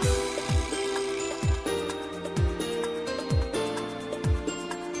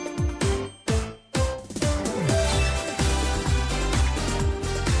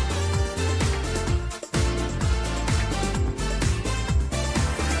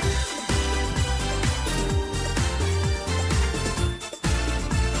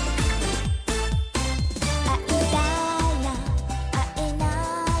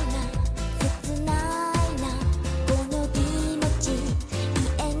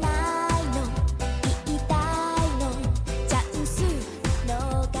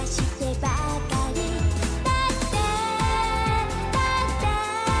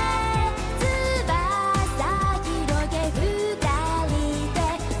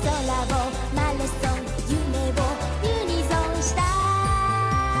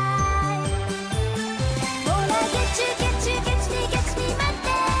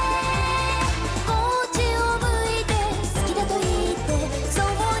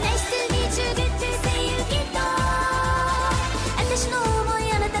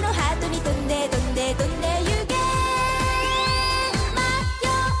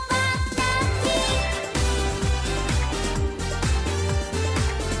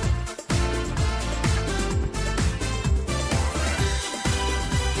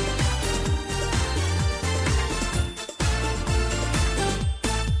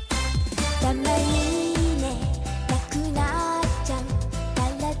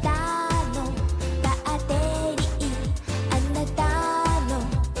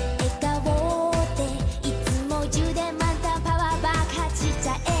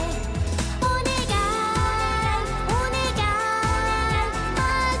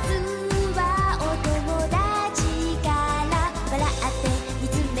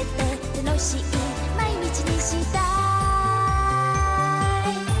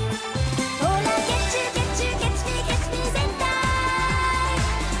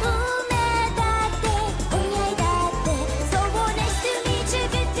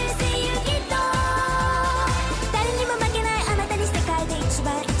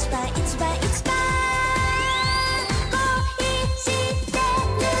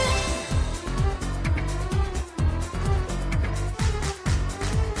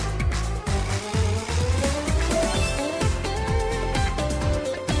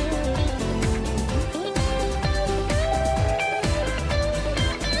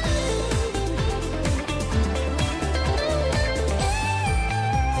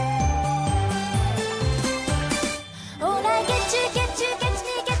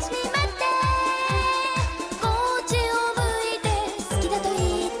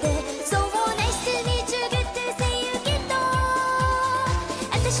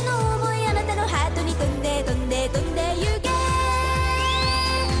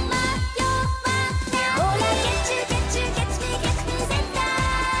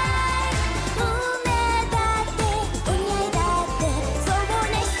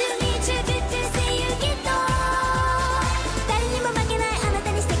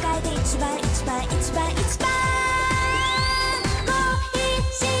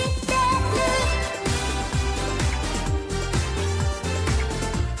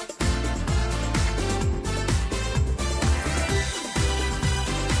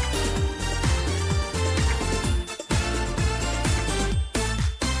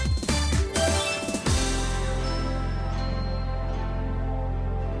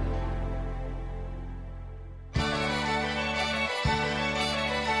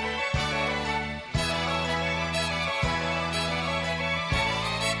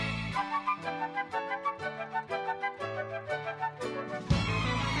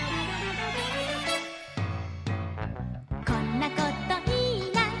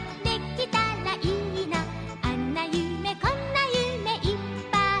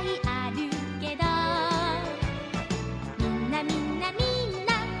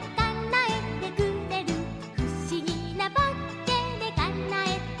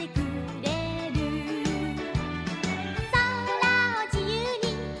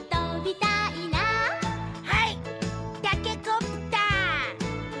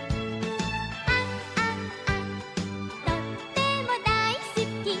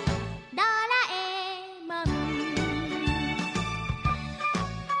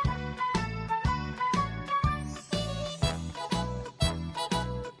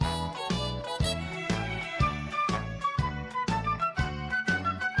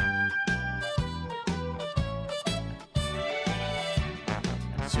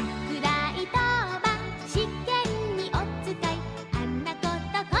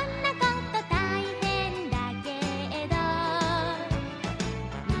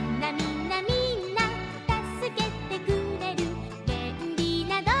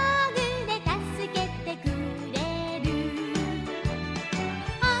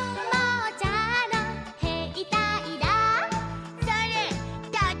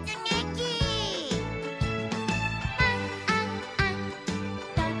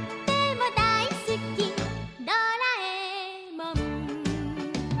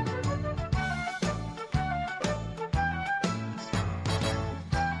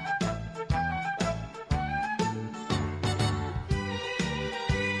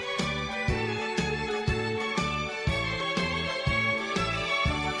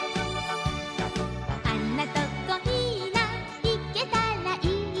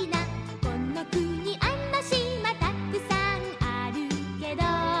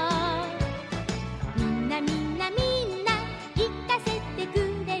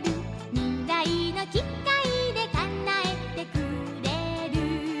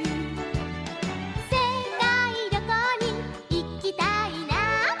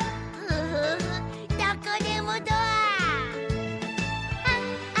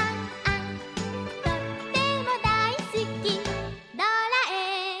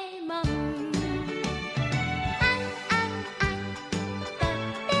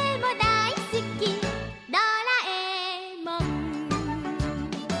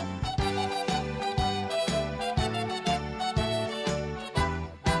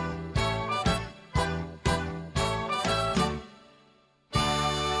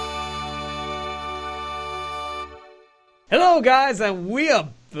 Hello, guys, and we are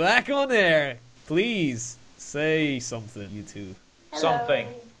back on air. Please say something, you two. Hello. Something.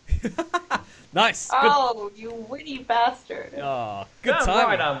 Nice. Oh, you witty bastard. Oh, good Damn timing.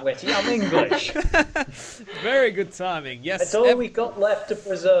 right I'm witty, I'm English. Very good timing. Yes. That's all we got left to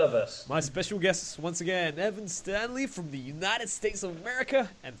preserve us. My special guests once again, Evan Stanley from the United States of America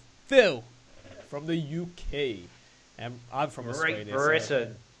and Phil from the UK. And I'm from Great Australia.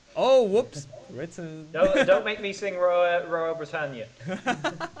 Britain. Oh, whoops. Britain. Don't make me sing Royal Britannia.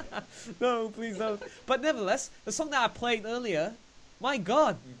 No, please don't. But nevertheless, the song that I played earlier, my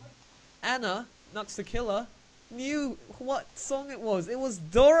God, Anna, Nux the Killer, knew what song it was. It was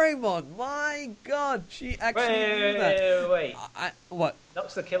Doraemon. My God, she actually knew that. Wait. What?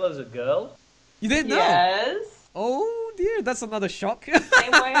 Nux the Killer's a girl? You didn't know? Yes. Oh dear, that's another shock.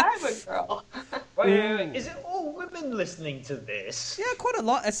 Same way I'm a girl. Wait. Is it all women listening to this? Yeah, quite a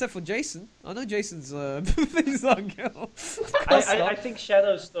lot, except for Jason. I know Jason's he's not a girl. I think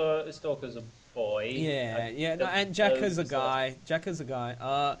Shadow Stalker's a boy. Yeah, no, and Jacka's a guy.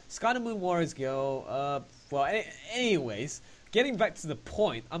 Sky the Moon Warrior's girl. Anyways, getting back to the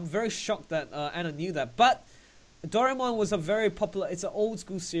point, I'm very shocked that Anna knew that. But Doraemon was a very popular. It's an old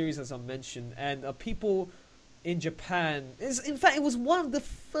school series, as I mentioned, and people in Japan. In fact, it was one of the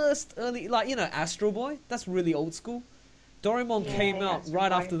first early, Astro Boy. That's really old school. Doraemon came out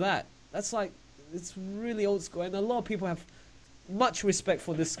right after that. That's it's really old school, and a lot of people have much respect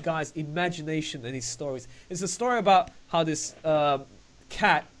for this guy's imagination and his stories. It's a story about how this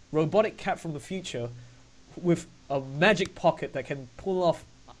robotic cat from the future, with a magic pocket that can pull off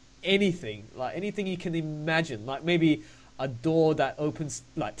anything you can imagine, like maybe a door that opens,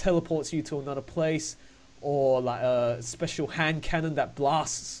 teleports you to another place, or a special hand cannon that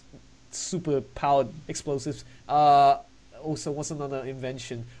blasts super powered explosives. Also, what's another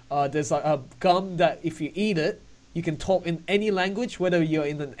invention? There's a gum that if you eat it, you can talk in any language, whether you're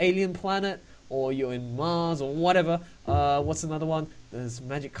in an alien planet or you're in Mars or whatever. What's another one? There's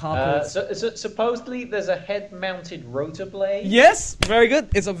magic carpets. So supposedly there's a head-mounted rotor blade. Yes, very good.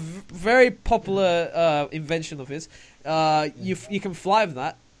 It's a very popular invention of his. You can fly with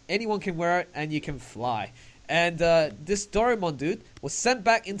that. Anyone can wear it, and you can fly. And this Doraemon dude was sent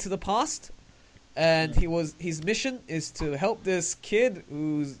back into the past, and his mission is to help this kid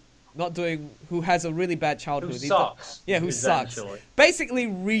who has a really bad childhood. Who sucks. Who sucks. Basically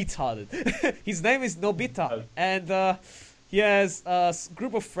retarded. His name is Nobita, and he has a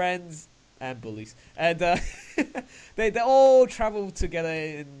group of friends and bullies, and they all travel together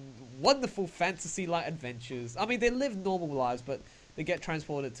in wonderful fantasy-like adventures. I mean, they live normal lives, but they get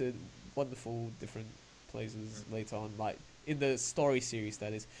transported to wonderful different places later on, like in the story series,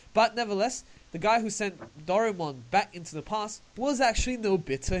 that is. But nevertheless, the guy who sent Doraemon back into the past was actually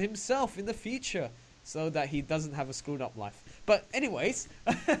Nobita himself in the future, so that he doesn't have a screwed up life. But anyways,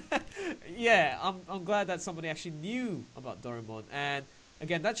 yeah, I'm glad that somebody actually knew about Doraemon, and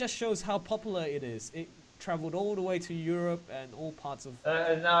again, that just shows how popular it is. traveled all the way to Europe and all parts of.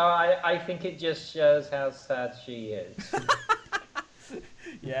 No, I think it just shows how sad she is.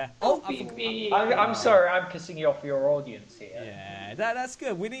 Yeah. Don't I be forgot- mean. I'm sorry, I'm pissing you off your audience here. Yeah, that's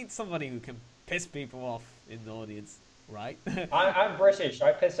good. We need somebody who can piss people off in the audience, right? I'm British.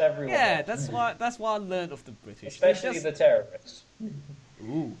 I piss everyone Yeah, off. that's why I learned of the British. Especially the terrorists.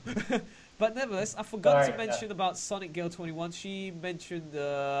 Ooh. But nevertheless, I forgot Sorry, to mention about Sonic Girl 21. She mentioned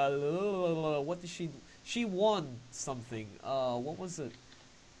what did she won something. What was it?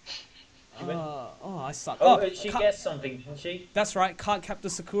 I suck. She guessed something, didn't she? That's right, Card Captor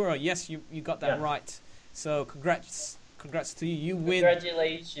Sakura. Yes, you got that Yeah. right. So congrats to you. You win.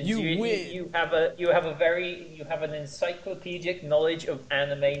 Congratulations. You win. You have an encyclopedic knowledge of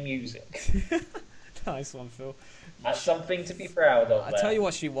anime music. Nice one, Phil. That's something to be proud of. I tell you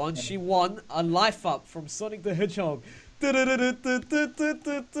what she won. She won a life up from Sonic the Hedgehog.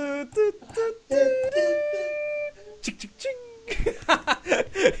 Ching, ching, ching.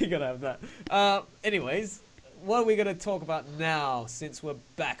 You gotta have that. Anyways, what are we gonna talk about now since we're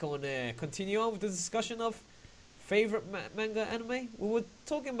back on air? Continue on with the discussion of favorite manga anime. We were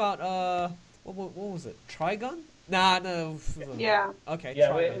talking about what was it? Trigun? Nah, no. Yeah. Okay. Yeah,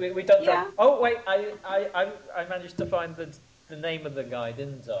 Trigun. we don't. Yeah. Oh wait, I managed to find the name of the guy,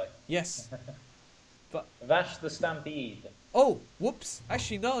 didn't I? Yes. Vash the Stampede. Oh, whoops.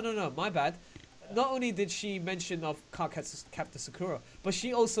 Actually, no. My bad. Not only did she mention of Captain Sakura, but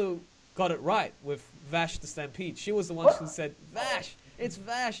she also got it right with Vash the Stampede. She was the one who said, Vash! It's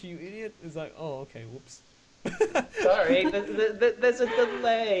Vash, you idiot! It's like, oh, okay, whoops. Sorry, there's a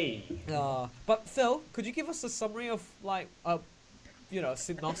delay. But Phil, could you give us a summary of, like,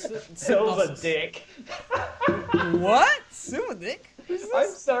 synopsis? Phil's a dick. What? Phil a dick? Who's this? I'm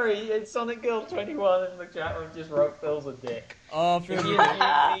sorry, it's Sonic Girl 21 in the chat room just wrote Phil's a dick. Oh, Phil,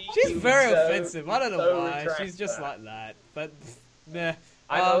 she's very offensive. I don't know why. She's just like that. But, nah.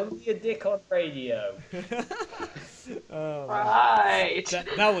 I'm only a dick on radio. Right.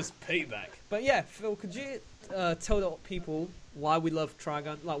 That was payback. But yeah, Phil, could you tell the people why we love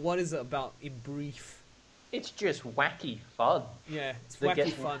Trigun? Like, what is it about in brief? It's just wacky fun. Yeah, it's The wacky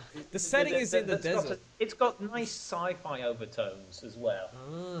get- fun. The setting is in the desert. It's got nice sci-fi overtones as well.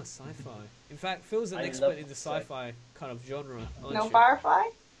 Ah, sci-fi. In fact, Phil's an I expert love in the sci- sci-fi kind of genre, aren't No you? Firefly?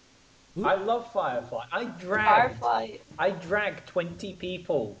 Ooh. I love Firefly. Firefly. I dragged 20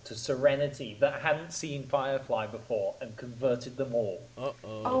 people to Serenity that hadn't seen Firefly before and converted them all. Uh-oh.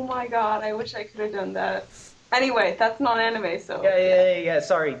 Oh my god, I wish I could have done that. Anyway, that's not anime, so. Yeah.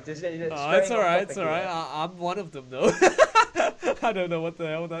 Sorry. It's alright. I'm one of them, though. I don't know what the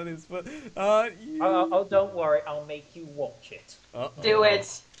hell that is, but... Oh, don't worry. I'll make you watch it. Do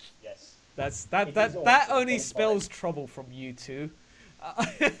it. Yes. That It is that awesome. only Don't spells trouble from you two.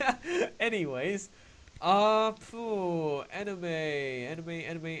 Anyways,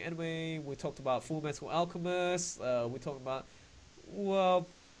 anime. We talked about Full Metal Alchemist. We talked about, well,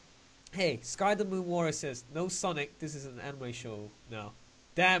 hey, Sky the Moon Warrior says no Sonic. This is an anime show now.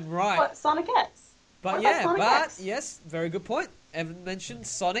 Damn right. What, Sonic X? But What about Sonic X? yes, very good point. Evan mentioned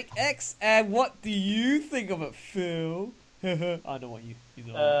Sonic X, and what do you think of it, Phil? I know what you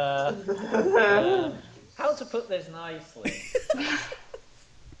know. How to put this nicely?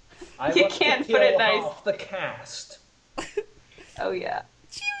 I You want can't to put it kill nice. half the cast. Oh yeah.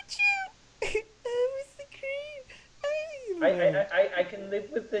 Choo choo, Mr. Cream. I can live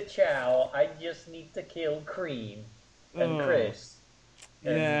with the Chow. I just need to kill Cream and Oh. Chris.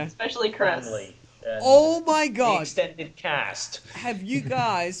 And Yeah. Especially Chris. Stanley and Oh my the God! extended cast. Have you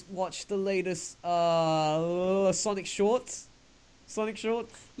guys watched the latest Sonic Shorts? Sonic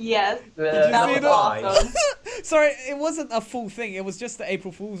Shorts? Yes. Did you That see was that? awesome. Sorry, it wasn't a full thing. It was just the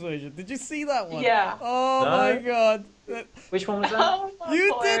April Fool's version. Did you see that one? Yeah. Oh No. my God! Which one was that? Oh, that's You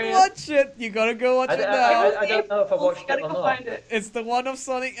did hilarious. watch it. You gotta go watch I, it now. I don't know if I watched Gotta it or go not. find it. It's the one of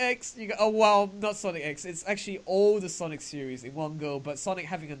Sonic X. Not Sonic X. It's actually all the Sonic series in one go. But Sonic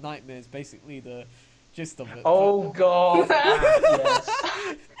having a nightmare is basically the gist of it. Oh God! Yes.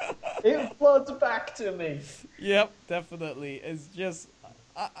 It floods back to me. Yep, definitely. It's just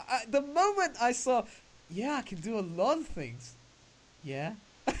the moment I saw, yeah, I can do a lot of things. Yeah.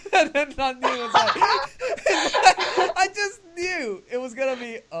 And then I knew it was like, I just knew it was gonna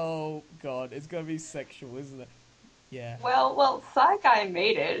be. Oh God, it's gonna be sexual, isn't it? Yeah. Well, Psy Guy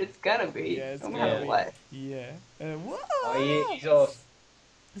made it. It's gonna be. Yeah, it's no gonna matter be. what. Yeah. Whoa. Oh, he's awesome.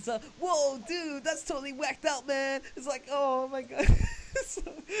 It's like, whoa, dude, that's totally whacked out, man. It's like, oh my God.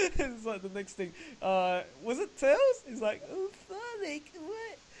 It's like the next thing. Was it Tails? He's like, oh, Sonic,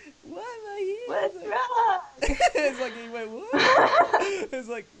 what? Why am I here? What's It's like- wrong? It's like he went, what? It's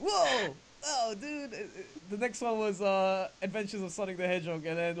like, whoa, oh, dude. The next one was Adventures of Sonic the Hedgehog,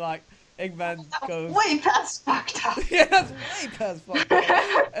 and then like Eggman goes. Way past fucked up. Yeah, that's way past fucked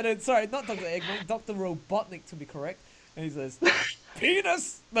up. And then, sorry, not Dr. Eggman, Dr. Robotnik to be correct. And he says,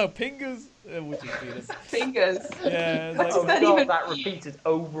 penis! No, Pingus! Which is penis. Fingers. Yeah, it's What's like that God, even that mean? repeated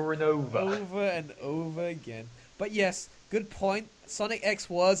over and over. over and over again. But yes, good point. Sonic X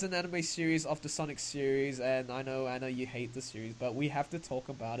was an anime series of the Sonic series, and I know you hate the series, but we have to talk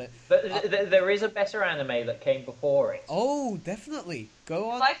about it. But there is a better anime that came before it. Oh, definitely. Go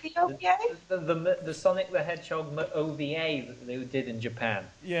on. Like the OVA? The Sonic the Hedgehog OVA that they did in Japan.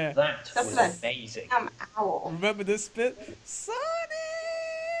 Yeah. That That's was nice. amazing. I'm owl. Remember this bit? Sonic!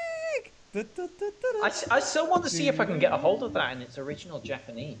 I still want to see if I can get a hold of that in its original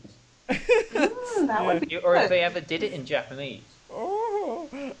Japanese. That would be Or if good. they ever did it in Japanese. Oh,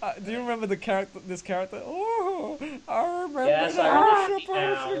 do you remember this character? Oh, I remember Yes, that I I was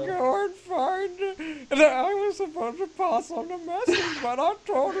remember supposed to now. go and find that I was supposed to pass on the message, but I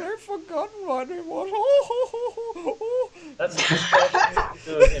totally forgotten what it was. That's an especially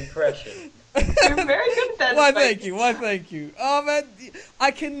good impression. You're very good at that. Why, Spike. thank you. Why, thank you. Oh, man,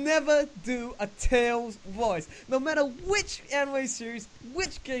 I can never do a Tails voice. No matter which anime series,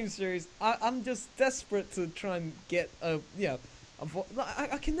 which game series, I'm just desperate to try and get a voice.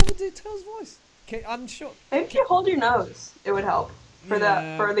 I can never do Tails voice. Okay, I'm sure. Maybe if you hold your nose, it would help for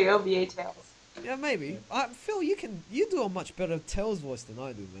Yeah. the OVA tales. Yeah, maybe. Phil, you do a much better Tails voice than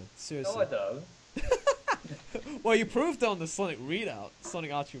I do, man. Seriously. No, I don't. Well, you proved it on the Sonic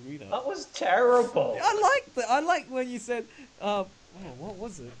Sonic Archie readout. That was terrible. I like that. I like when you said, what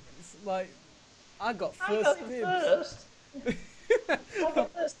was it? It's like, I got I first got it dibs. first. I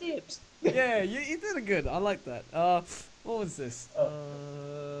got first dibs. Yeah, you did it good. I like that. What was this?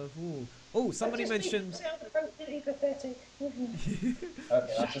 Somebody mentioned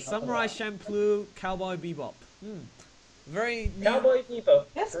Okay, that's Samurai Champloo, Cowboy Bebop. Very new. Cowboy Bebop.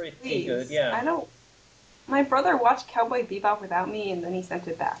 Yes, Pretty please. good, yeah. I don't. My brother watched Cowboy Bebop without me, and then he sent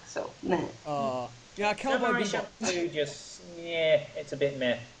it back. So, nah. Yeah, Cowboy Samurai Bebop. Champloo just, yeah, it's a bit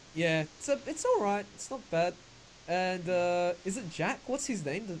meh. Yeah, it's alright. It's not bad. And is it Jack? What's his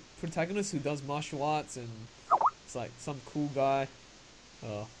name? The protagonist who does martial arts and it's like some cool guy.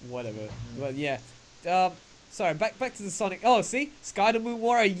 Whatever. But yeah. Sorry, back to the Sonic. Oh, see? Sky the Moon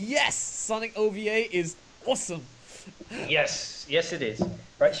Warrior. Yes! Sonic OVA is awesome. Yes, yes it is.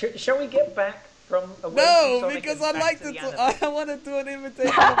 Right, shall we get back from away No, from Sonic because and I back like to the to. anime? I want to do an imitation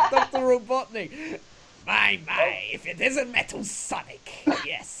of Dr. Robotnik. My, if it isn't Metal Sonic.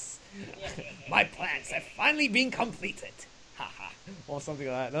 Yes. My plans have finally been completed. Haha. Or something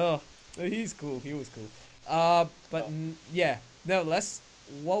like that. Oh, he's cool. He was cool. Yeah. Nevertheless,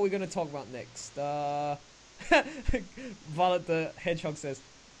 what are we going to talk about next? Violet the Hedgehog says,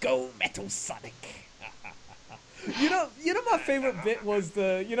 "Go Metal Sonic." You know my favorite bit was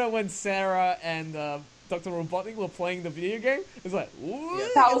when Sarah and Dr. Robotnik were playing the video game. It's like, "Woo!"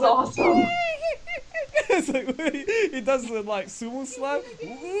 That was awesome. It's like he does the like sumo slam.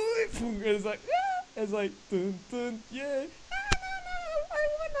 And it's like, it's like dun dun yeah.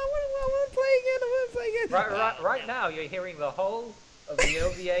 I want to play again. I want to play again. Right now, you're hearing the whole of the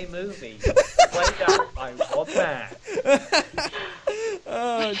OVA movie played out by one man.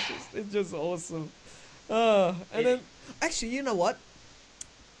 Oh, it's just awesome. And then, actually, you know what?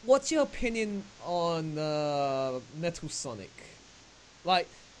 What's your opinion on Metal Sonic? Like,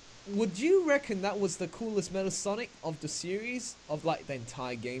 would you reckon that was the coolest Metal Sonic of the series, of like the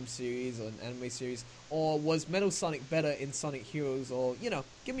entire game series or an anime series, or was Metal Sonic better in Sonic Heroes? Or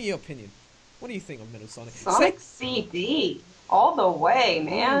give me your opinion. What do you think of Metal Sonic? Sonic CD. All the way,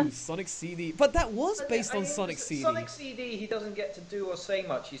 man. Ooh, Sonic CD. But that was based on Sonic CD. Sonic CD, he doesn't get to do or say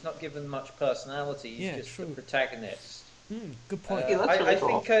much. He's not given much personality. He's just true. the protagonist. Good point. He looks really I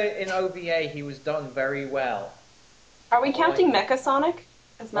cool. think in OVA he was done very well. Are we counting Mecha Sonic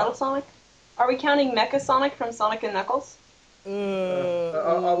as Metal Sonic? Are we counting Mecha Sonic from Sonic and Knuckles?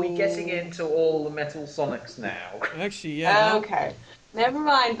 Are we getting into all the Metal Sonics now? Actually, yeah. Okay. Never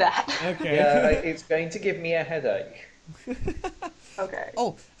mind that. Okay. Yeah, it's going to give me a headache. Okay.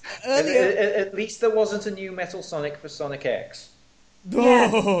 Oh, earlier. At least there wasn't a new Metal Sonic for Sonic X.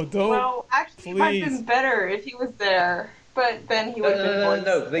 No, don't. Well, actually, it might have please. been better if he was there, but then he would have been voiced.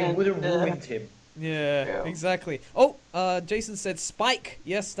 No, they and, would have ruined him. Yeah, Yeah. exactly. Oh, Jason said Spike.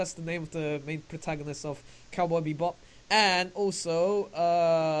 Yes, that's the name of the main protagonist of Cowboy Bebop. And also,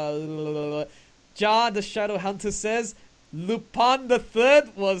 Jar the Shadow Hunter says Lupin the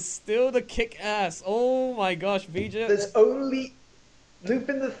Third was still the kick-ass. Oh my gosh, Vijay. There's only...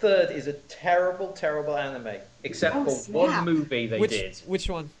 Lupin the Third is a terrible, terrible anime. Except Oh, for snap. one movie they did. Which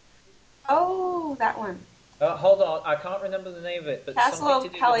one? Oh, that one. Hold on, I can't remember the name of it, but Castle something of to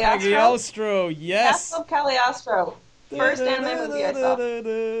do with Cagliostro. Cagliostro, yes. Castle of Cagliostro. First anime movie I saw.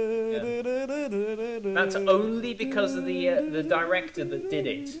 That's only because of the director that did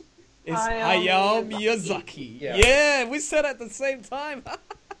it. It's Hayao Hayao Miyazaki. Miyazaki. Yeah. Yeah, we said at the same time.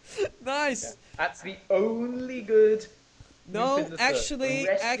 Nice. Yeah. That's the only good. No, Lupin the Third. actually, The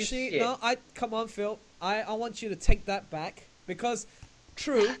rest is shit. no. Come on, Phil. I want you to take that back because,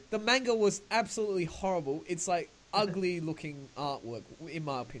 true, the manga was absolutely horrible. It's like ugly looking artwork, in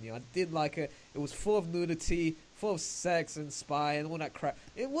my opinion. I did like it. It was full of nudity, full of sex and spy and all that crap.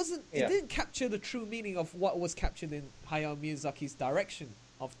 It wasn't. It Yeah. didn't capture the true meaning of what was captured in Hayao Miyazaki's direction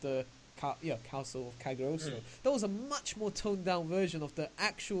of the Castle of Cagliostro. That was a much more toned down version of the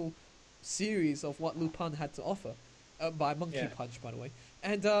actual series of what Lupin had to offer. By Monkey Punch, by the way.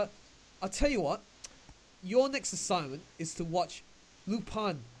 And I'll tell you what, your next assignment is to watch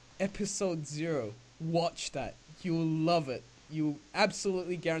Lupin Episode 0. Watch that. You'll love it. You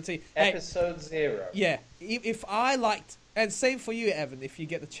absolutely guarantee. Episode 0. Yeah. If I liked, and same for you, Evan, if you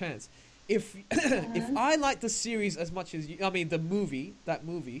get the chance. If I like the series as much as you, I mean that movie,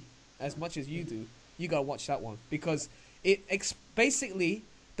 as much as you do, you gotta watch that one because it basically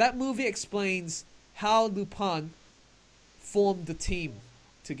that movie explains how Lupin formed the team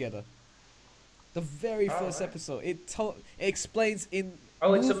together. The very first episode, it explains in.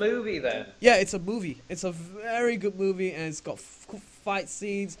 Oh, it's a movie then. Yeah, it's a movie. It's a very good movie, and it's got fight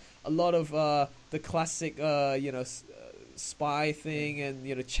scenes, a lot of the classic, spy thing,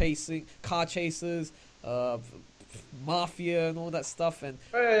 and chasing, car chases, mafia, and all that stuff. And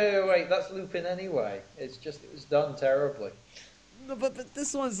Wait, that's Lupin anyway. It's just it was done terribly. no, but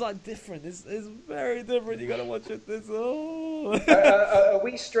this one's like different. It's very different. You gotta watch it. Are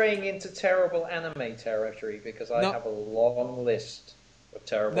we straying into terrible anime territory? Because I No. have a long list of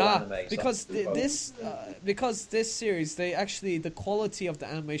terrible anime. because because this series, the quality of the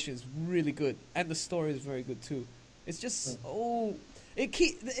animation is really good, and the story is very good too. It's just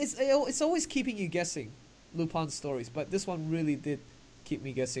it's always keeping you guessing, Lupin's stories, but this one really did keep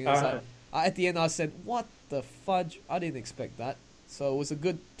me guessing. It's like, at the end, I said, "What the fudge?" I didn't expect that, so it was a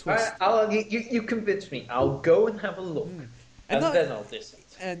good twist. You convinced me. I'll go and have a look, and then I'll diss it.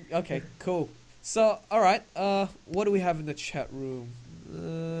 And okay, cool. So, all right. What do we have in the chat room?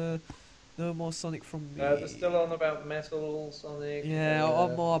 No more Sonic from me. They're still on about Metal Sonic. Yeah, or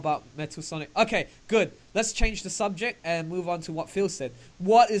more about Metal Sonic. Okay, good. Let's change the subject and move on to what Phil said.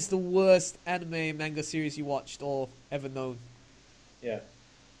 What is the worst anime manga series you watched or ever known? Yeah.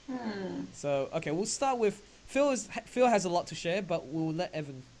 So, okay, we'll start with Phil. Phil has a lot to share, but we'll let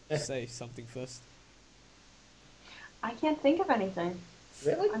Evan say something first. I can't think of anything.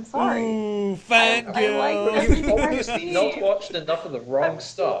 Really? I'm sorry. Ooh, I fangirl. like You've everything I obviously see. not watched enough of the wrong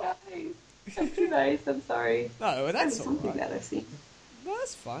stuff. I'm too nice. I'm sorry. No, that's all something right. that I see. No,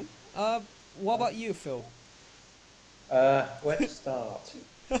 that's fine. What about you, Phil? Where to start?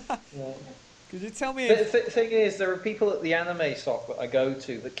 Could you tell me? The thing is, there are people at the anime sock that I go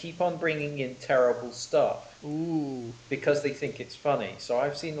to that keep on bringing in terrible stuff Ooh. because they think it's funny. So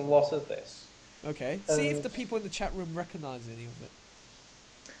I've seen a lot of this. Okay. See if the people in the chat room recognize any of it.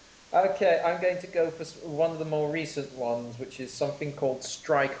 Okay, I'm going to go for one of the more recent ones, which is something called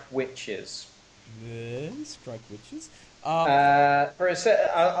Strike Witches. Strike Witches.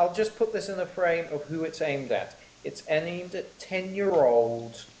 I'll just put this in a frame of who it's aimed at. It's aimed at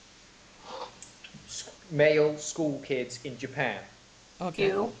 10-year-old male school kids in Japan. Okay.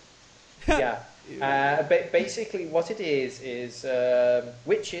 You. Yeah. Basically, what it is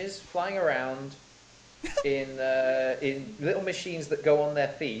witches flying around in little machines that go on their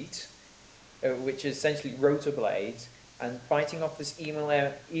feet, which is essentially rotor blades, and fighting off this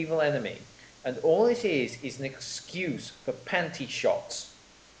evil enemy. And all it is an excuse for panty shots.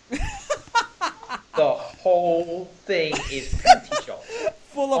 The whole thing is panty shots.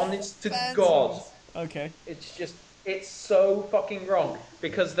 Full of Honest to phantoms. God. Okay. It's so fucking wrong.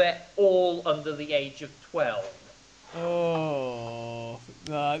 Because they're all under the age of 12. Oh.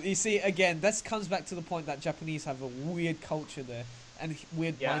 You see, again, this comes back to the point that Japanese have a weird culture there and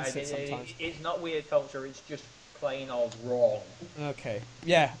weird mindset sometimes. It's not weird culture, it's just plain old wrong. Okay.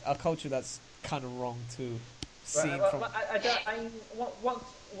 Yeah, a culture that's kind of wrong too.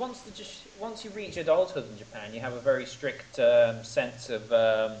 Once you reach adulthood in Japan, you have a very strict sense of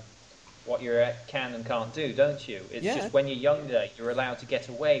what you can and can't do, don't you? It's just when you're younger, you're allowed to get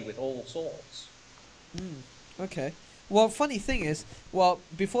away with all sorts. Okay. Well, funny thing is,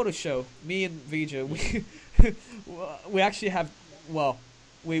 before the show, me and Vija, we actually have,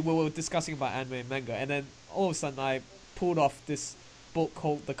 we were discussing about anime and manga, and then all of a sudden I pulled off this book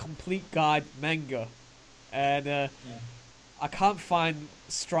called The Complete Guide Manga, and I can't find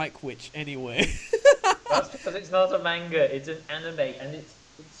Strike Witch anywhere. That's because it's not a manga; it's an anime, and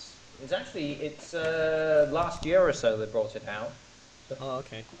it's actually last year or so they brought it out. Oh,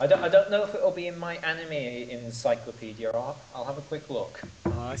 okay. I don't know if it'll be in my anime encyclopedia. I'll have a quick look.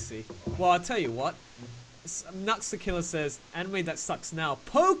 Oh, I see. Well, I'll tell you what. Nux the Killer says, anime that sucks now.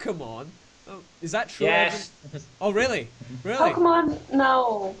 Pokemon? Oh, is that true? Yes. Oh, really? Really? Pokemon,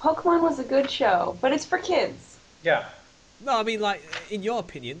 no. Pokemon was a good show, but it's for kids. Yeah. No, I mean, like, in your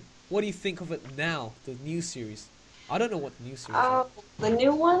opinion, what do you think of it now, the new series? I don't know what the new series is. The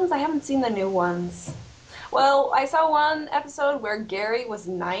new ones? I haven't seen the new ones. Well, I saw one episode where Gary was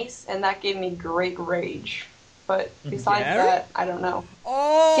nice, and that gave me great rage. But besides Gary? that, I don't know.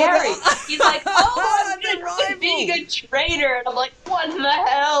 Oh, Gary! He's like, oh, The I'm rival! being a traitor! And I'm like, what the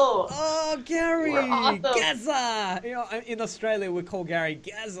hell? Oh, Gary! We're awesome. Gaza! You know, in Australia, we call Gary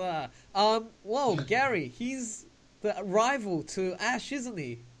Gaza. Whoa, Gary, he's the rival to Ash, isn't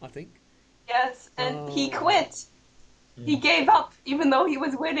he? I think. Yes, and he Oh. quit. He gave up, even though he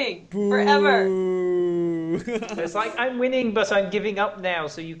was winning Boo. forever. It's like, I'm winning, but I'm giving up now,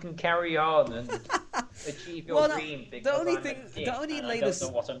 so you can carry on and achieve your Well, no, dream. the Because only I'm thing- a dick the only and latest- I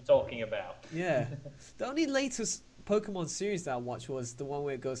don't know what I'm talking about. Yeah. The only latest Pokemon series that I watched was the one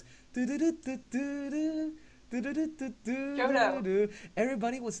where it goes do-do-do-do-do-do, do-do-do-do-do, Johto.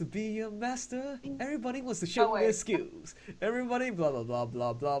 everybody wants to be a master. Everybody wants to show Oh, wait. their skills. Everybody blah blah blah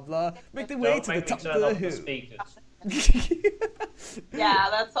blah blah blah. Make their way Don't to the make me top turn of the off the hill. speakers. Yeah,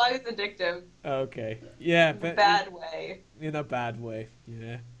 that song is addictive. Okay. Yeah, In a but bad way. in a bad way.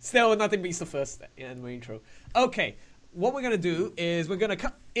 Yeah. Still, nothing beats the first anime intro. Okay. What we're gonna do is we're gonna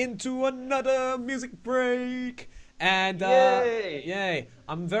cut into another music break. And Yay! yay!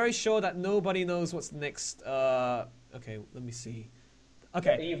 I'm very sure that nobody knows what's next. Okay, let me see.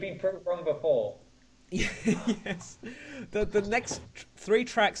 Okay, You've been proved wrong before. yes. The next three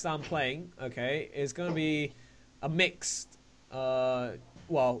tracks that I'm playing, okay, is gonna be a mixed,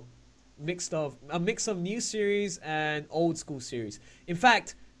 mix of new series and old school series. In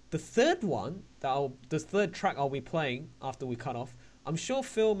fact, the third track I'll be playing after we cut off. I'm sure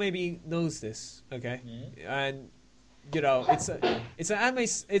Phil maybe knows this, okay, and you know it's an anime.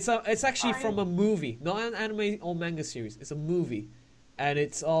 It's actually from a movie, not an anime or manga series. It's a movie, and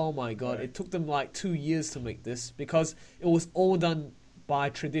it's oh my god, Right. it took them like 2 years to make this because it was all done by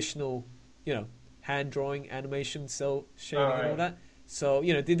traditional, you know, hand drawing, animation, cell shading, and all Alright. that. So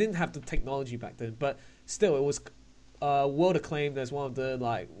you know they didn't have the technology back then, but still it was world acclaimed as one of the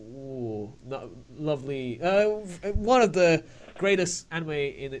lovely, one of the greatest anime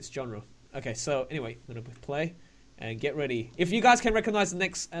in its genre. Okay, so anyway, I'm gonna play and get ready. If you guys can recognize the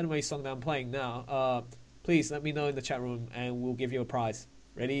next anime song that I'm playing now, please let me know in the chat room and we'll give you a prize.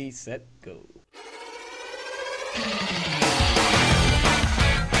 Ready, set, go.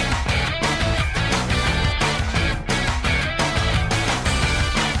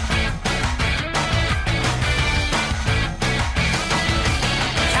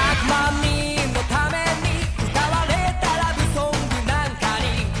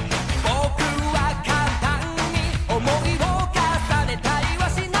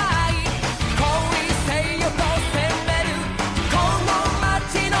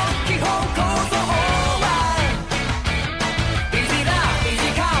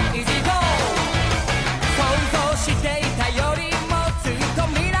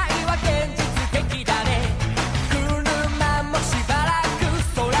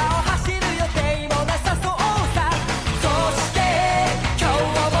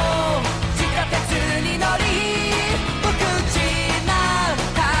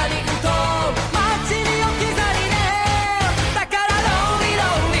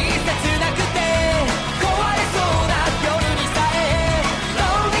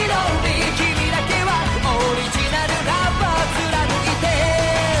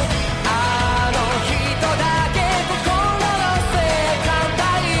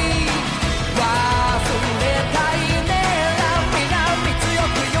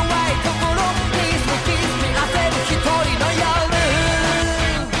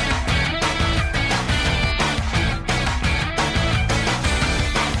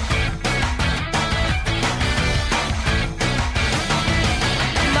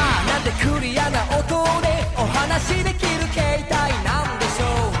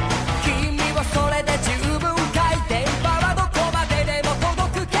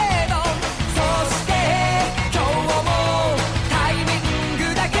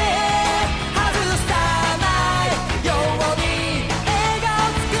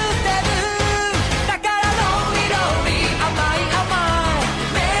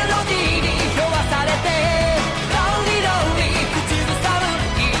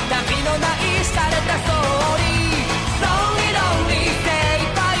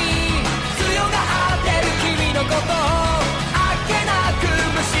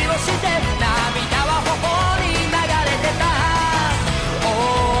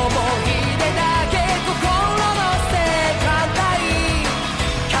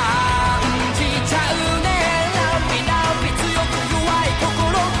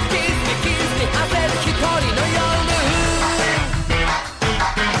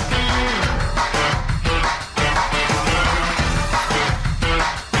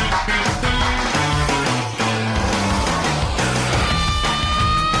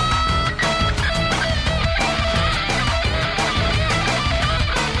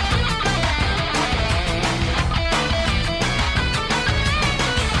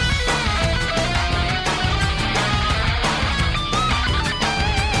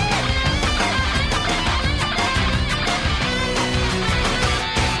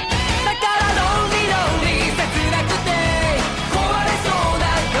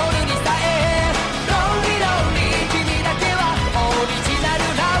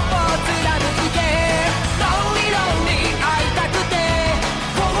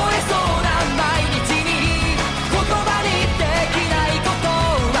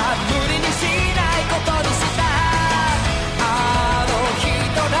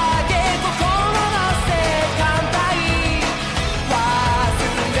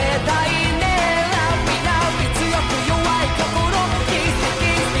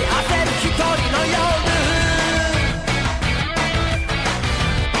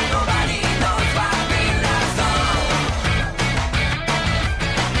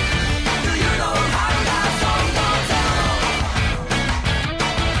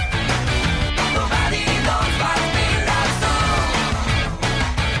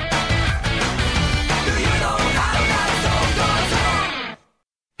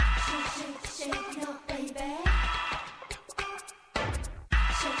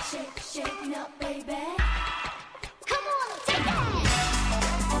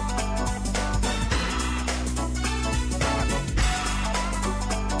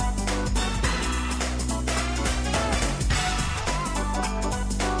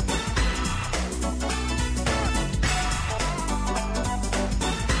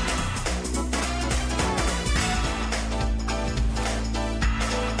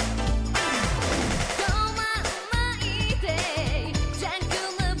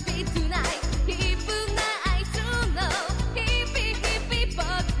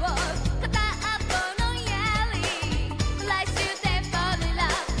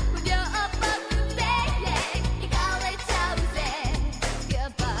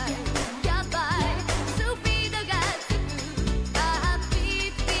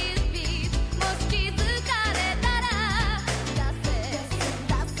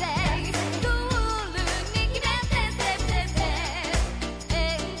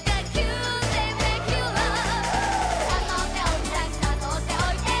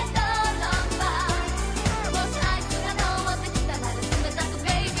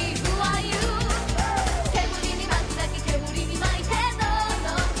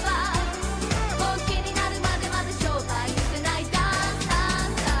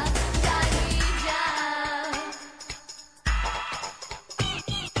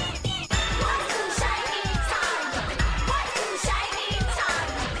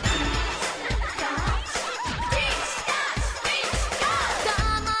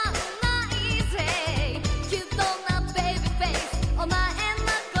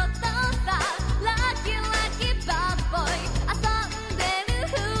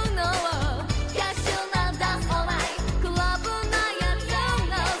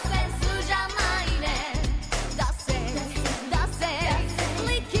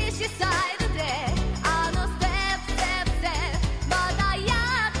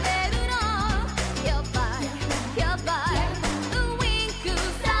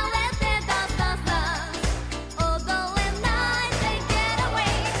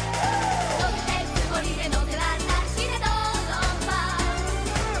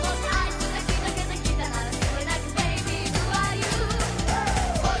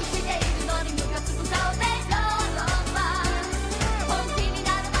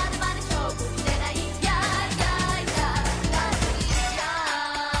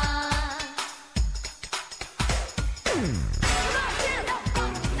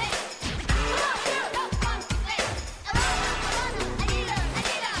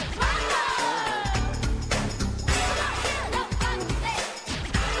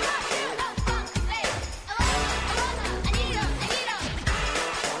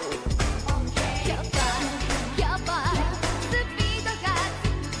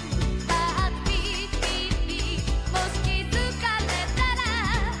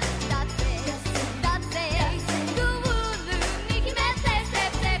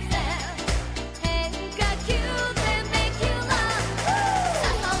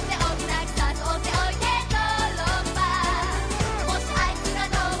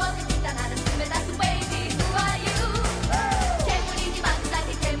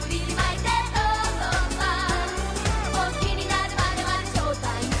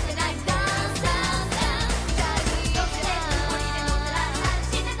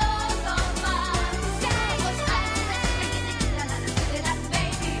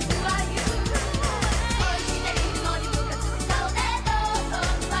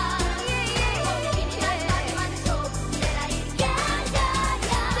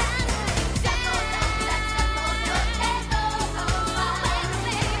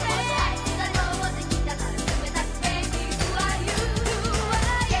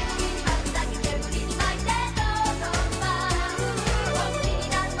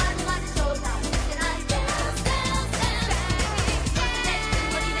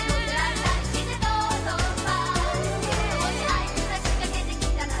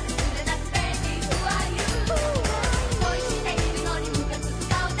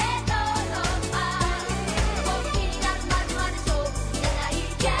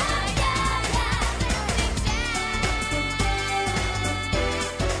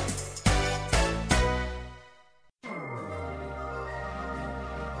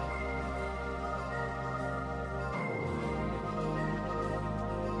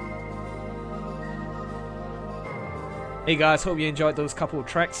 Hey guys, hope you enjoyed those couple of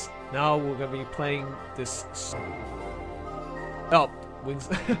tracks. Now we're going to be playing this Wings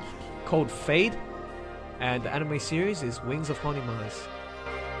called Fade, and the anime series is Wings of Honeymas.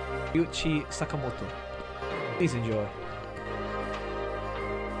 Yuichi Sakamoto. Please enjoy.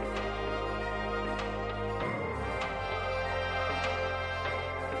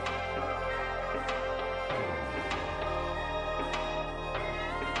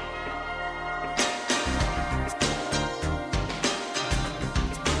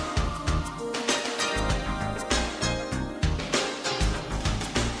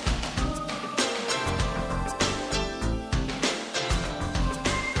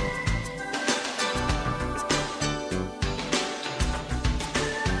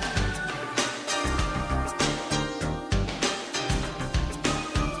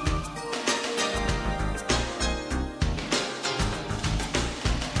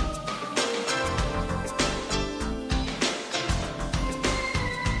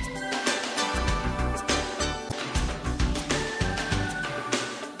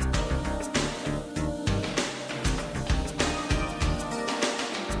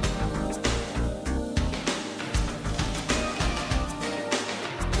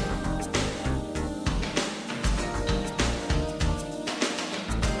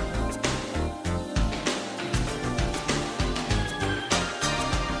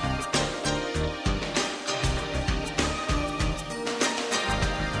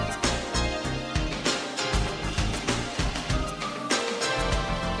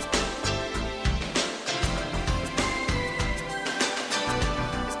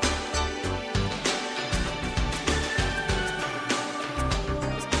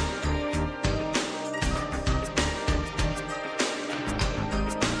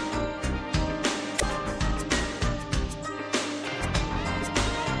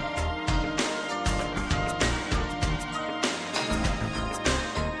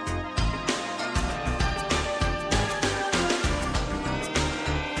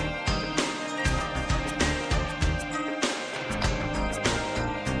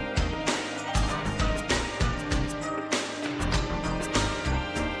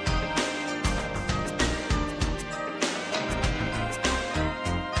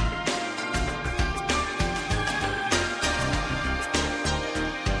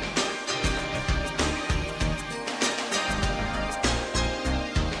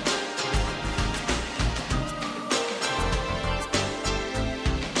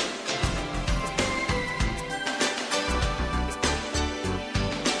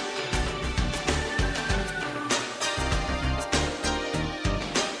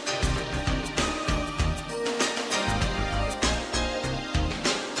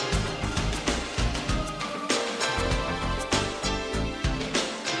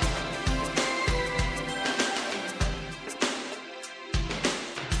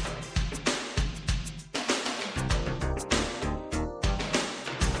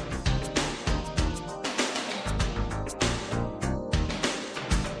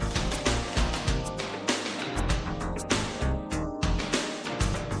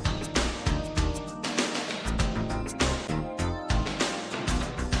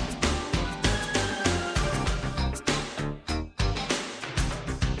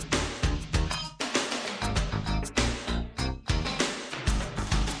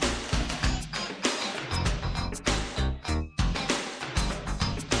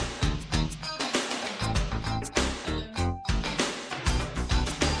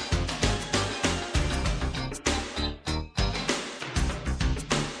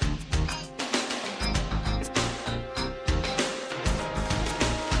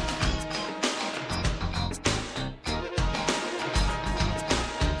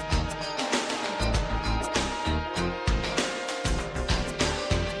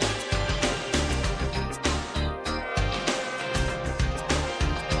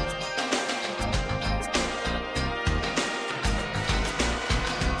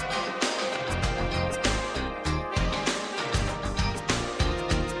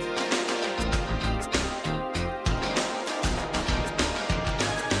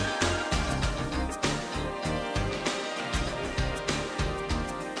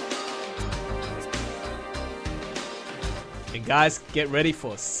 And guys, get ready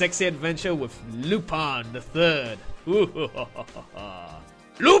for a sexy adventure with Lupin the Third.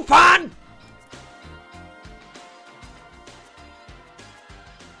 Lupin!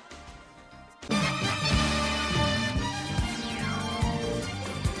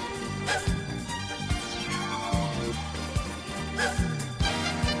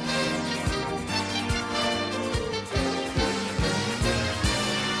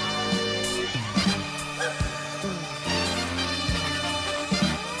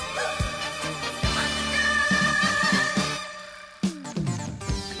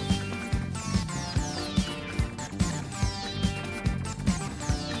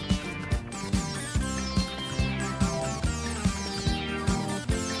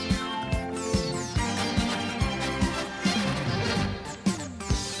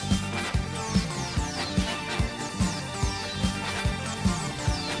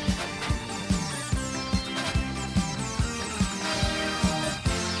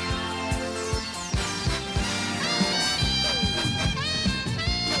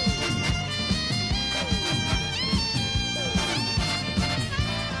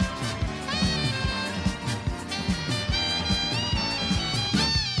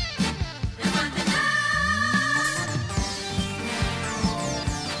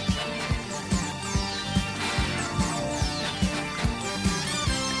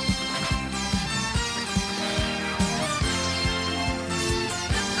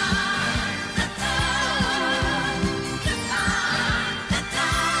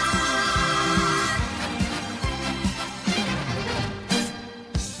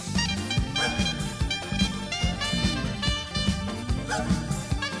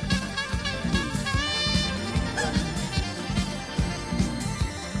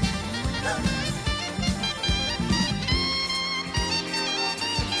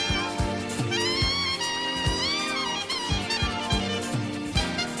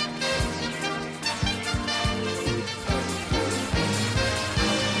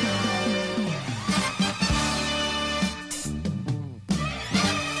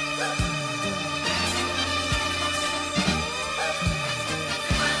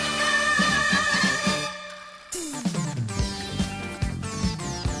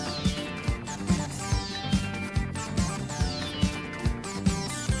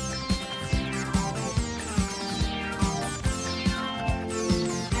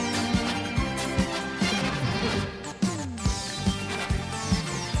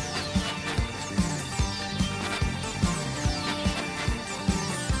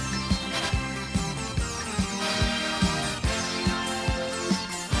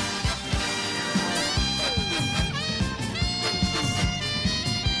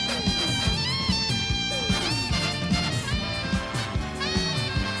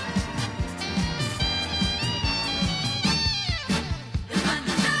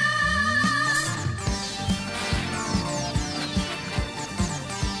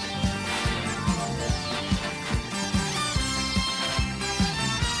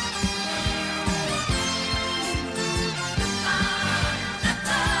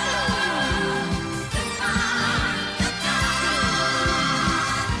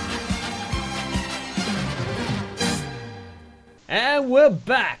 we're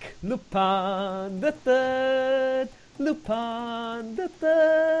back. Lupin the Third. Lupin the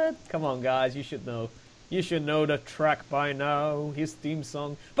Third. Come on, guys, you should know. You should know the track by now, his theme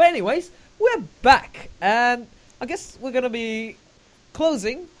song. But anyways, we're back. And I guess we're going to be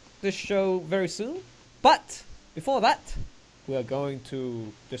closing this show very soon. But before that, we are going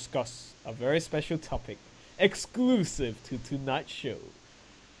to discuss a very special topic exclusive to tonight's show.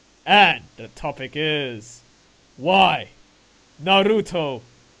 And the topic is why Naruto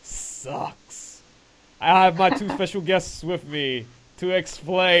sucks. I have my two special guests with me to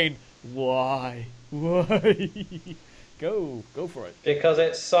explain why. Why? Go for it. Because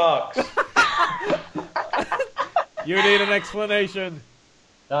it sucks. You need an explanation.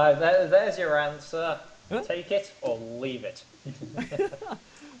 There's your answer. Huh? Take it or leave it.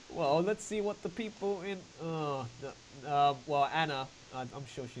 Well, let's see what the people in... well, Anna, I'm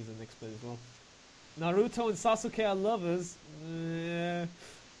sure she's an expert as well. Naruto and Sasuke are lovers.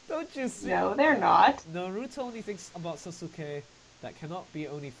 Don't you see? No, they're not. Naruto only thinks about Sasuke. That cannot be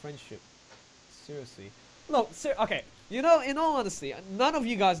only friendship. Seriously. Look, okay. You know, in all honesty, none of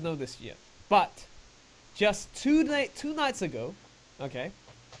you guys know this yet. But just two nights ago, okay,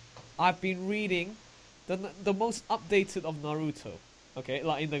 I've been reading the most updated of Naruto. Okay,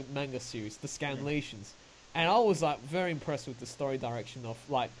 like in the manga series, the scanlations. And I was like very impressed with the story direction of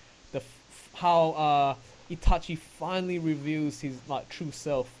like how Itachi finally reveals his like true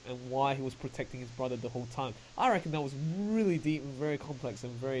self and why he was protecting his brother the whole time. I reckon that was really deep and very complex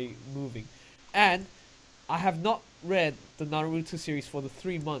and very moving. And I have not read the Naruto series for the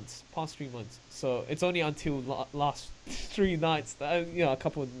past 3 months. So it's only until last 3 nights that a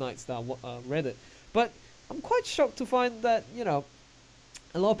couple of nights that I read it. But I'm quite shocked to find that a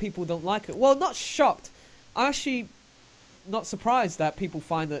lot of people don't like it. Well, not shocked. I'm actually not surprised that people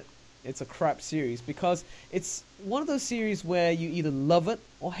find that it's a crap series, because it's one of those series where you either love it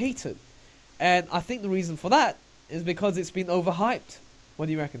or hate it. And I think the reason for that is because it's been overhyped. What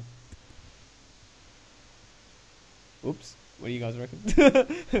do you reckon? Oops. What do you guys reckon?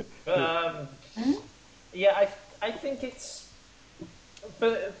 Yeah, I think it's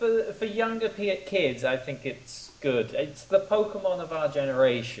for younger kids. I think it's good. It's the Pokemon of our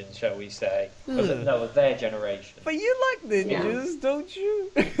generation, shall we say? No, of their generation. But you like ninjas, don't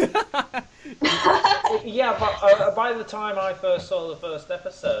you? Yeah, but by the time I first saw the first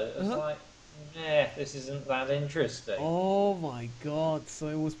episode, it was like, nah, this isn't that interesting. Oh my god! So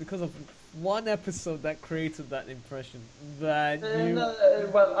it was because of one episode that created that impression that you...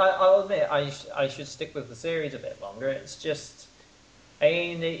 Well, I'll admit, I should stick with the series a bit longer. It's just, I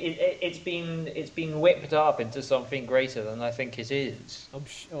mean, it's been whipped up into something greater than I think it is.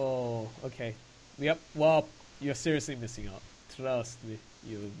 Oh, okay. Yep. Well, you're seriously missing out. Trust me,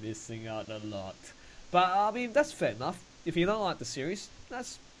 you're missing out a lot. But I mean, that's fair enough. If you don't like the series,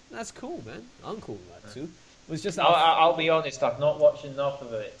 that's cool, man. I'm cool with that too. It was just I'll be honest. I've not watched enough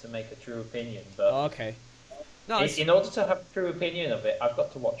of it to make a true opinion. But okay. No, in order to have a true opinion of it, I've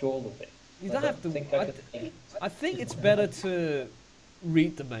got to watch all of it. You don't have to. I think it's better to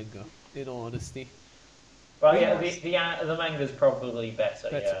read the manga. In all honesty. Well, yeah, the manga's probably better.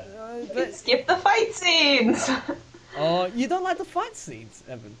 Yeah. But skip the fight scenes. Oh, you don't like the fight scenes,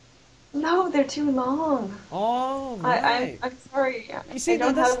 Evan? No, they're too long. Oh, right. I'm sorry. You see, I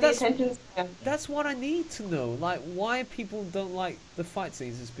don't have the attention span. That's what I need to know. Like, why people don't like the fight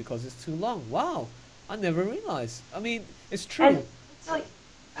scenes is because it's too long. Wow, I never realized. I mean, it's true. And it's like,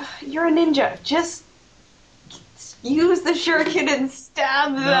 you're a ninja. Just use the shuriken and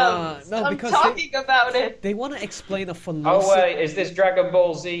stab them. No, I'm because talking about it. They want to explain a philosophy. Oh wait, is this Dragon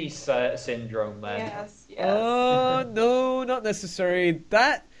Ball Z syndrome, man? Yes. Oh no, not necessary.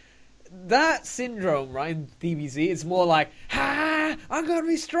 That syndrome, right, in DBZ, it's more like, I'm gonna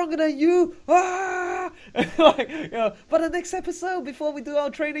be stronger than you, like, but the next episode, before we do our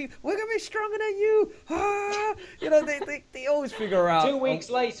training, we're gonna be stronger than you, they always figure out. 2 weeks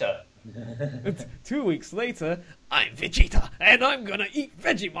later. 2 weeks later, I'm Vegeta, and I'm gonna eat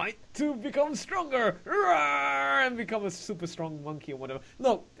Vegemite to become stronger, and become a super strong monkey or whatever.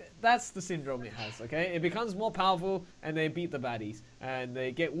 Look, that's the syndrome it has, okay? It becomes more powerful, and they beat the baddies. And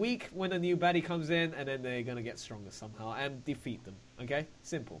they get weak when a new baddie comes in, and then they're gonna get stronger somehow, and defeat them, okay?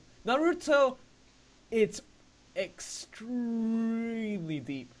 Simple. Naruto, it's extremely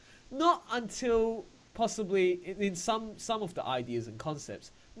deep. Not until, possibly, in some of the ideas and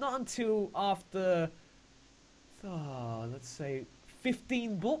concepts, not until after, let's say,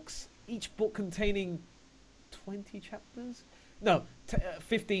 15 books, each book containing 20 chapters? No,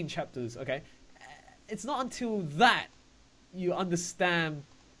 15 chapters, okay? It's not until that you understand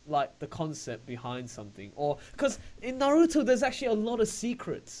like the concept behind something, or because in Naruto there's actually a lot of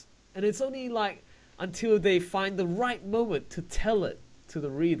secrets, and it's only like until they find the right moment to tell it to the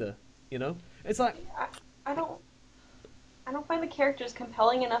reader. You know, it's like I don't find the characters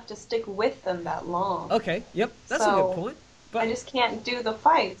compelling enough to stick with them that long. Okay, yep, that's a So, good point. But I just can't do the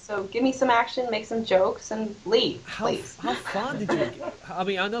fight. So give me some action, make some jokes, and leave, please. how far did you get? I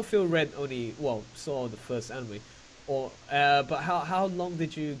mean, I know Phil saw the first anime, but how long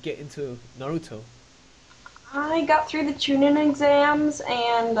did you get into Naruto? I got through the Chunin exams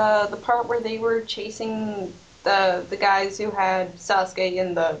and the part where they were chasing the guys who had Sasuke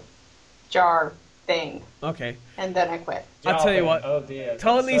in the jar thing, Okay, and then I quit. I'll tell you what. Oh dear.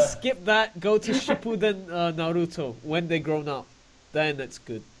 Totally skip that. Go to Shippuden Naruto when they grown up. Then that's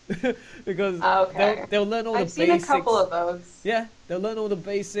good because Okay. they'll learn all I've the seen basics. a couple of those. Yeah, they'll learn all the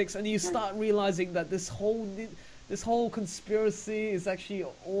basics, and you start realizing that this whole conspiracy is actually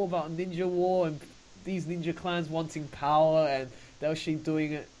all about ninja war and these ninja clans wanting power, and they're actually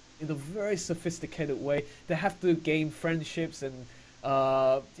doing it in a very sophisticated way. They have to gain friendships and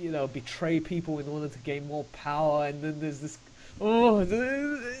betray people in order to gain more power, and then there's this.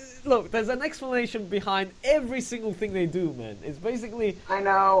 Look, there's an explanation behind every single thing they do, man. It's basically. I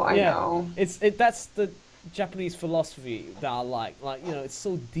know. That's the Japanese philosophy that I like. Like, it's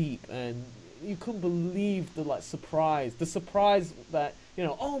so deep, and you couldn't believe the surprise that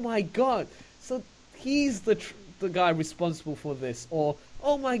oh my god, so he's the guy responsible for this, or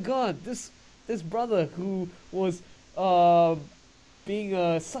oh my god, this brother who was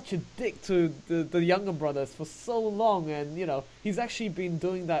being such a dick to the younger brothers for so long, and he's actually been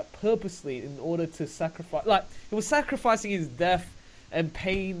doing that purposely in order to sacrifice, he was sacrificing his death and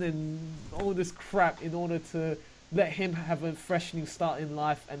pain and all this crap in order to let him have a fresh new start in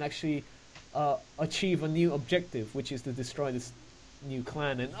life and actually achieve a new objective, which is to destroy this new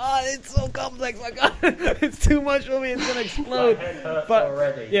clan. And it's so complex, it's too much for me, it's gonna explode. My head hurts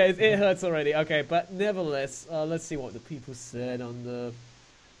already. Yeah, it hurts already. Okay, but nevertheless, let's see what the people said in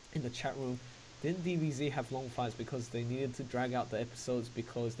the chat room. Didn't DBZ have long fights because they needed to drag out the episodes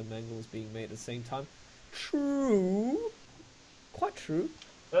because the manga was being made at the same time? True, quite true.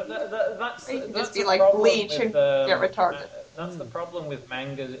 That's just be the like problem Bleach with, and get retarded. That's the problem with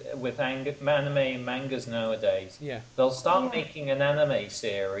anime and mangas nowadays. Yeah. They'll start making an anime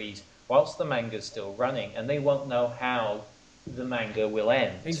series whilst the manga's still running, and they won't know how the manga will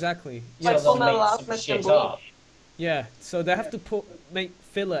end. Exactly. Like So they'll Fullmetal make some Alchemist shit and up. Yeah, so they have to make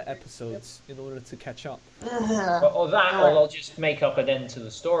filler episodes in order to catch up. Or they'll just make up an end to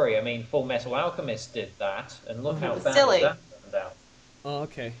the story. I mean, Full Metal Alchemist did that, and look how bad Silly. that turned out. Oh,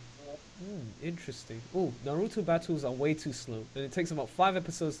 okay. Interesting. Oh, Naruto battles are way too slow, and it takes about 5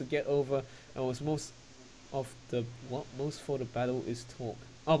 episodes to get over. And most for the battle is talk.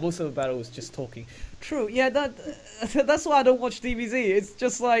 Oh, most of the battle is just talking. True. Yeah, that's why I don't watch DBZ. It's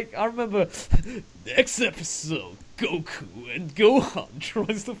just like I remember next episode, Goku and Gohan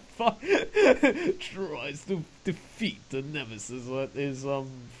tries to defeat the nemesis. What is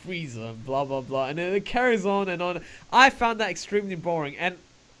Frieza and blah blah blah, and it carries on and on. I found that extremely boring, and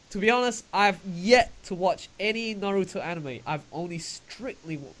to be honest, I've yet to watch any Naruto anime. I've only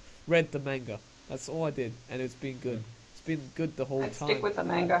strictly read the manga. That's all I did, and it's been good. It's been good the whole I'd time. stick with the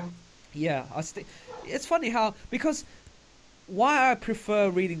manga. Yeah, it's funny how, because why I prefer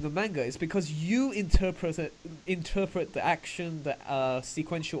reading the manga is because you interpret the action, the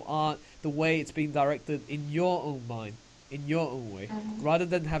sequential art, the way it's being directed in your own mind, in your own way, rather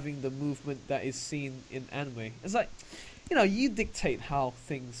than having the movement that is seen in anime. It's like, you dictate how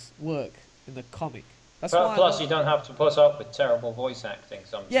things work in the comic. That's why. Plus, you don't have to put up with terrible voice acting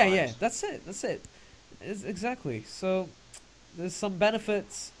sometimes. Yeah, that's it. It's exactly. So there's some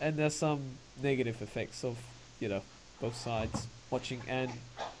benefits and there's some negative effects of both sides watching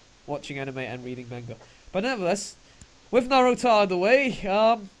anime and reading manga. But nevertheless, with Naruto out of the way,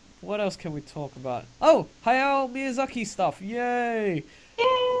 what else can we talk about? Oh, Hayao Miyazaki stuff! Yay!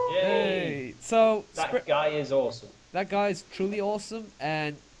 Yay! So That guy is awesome. That guy is truly awesome,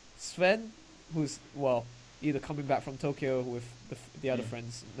 and Sven, who's either coming back from Tokyo with the other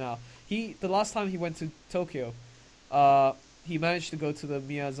friends now. The last time he went to Tokyo, he managed to go to the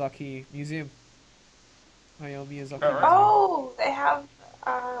Miyazaki Museum. Hayao Miyazaki. Oh, they have.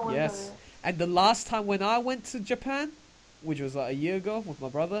 Yes, and the last time when I went to Japan, which was like a year ago with my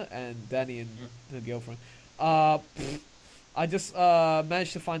brother and Danny and her girlfriend, I just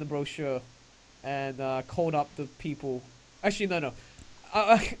managed to find the brochure and called up the people. Actually, no.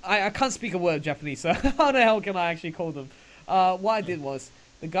 I can't speak a word of Japanese, so how the hell can I actually call them? What I did was,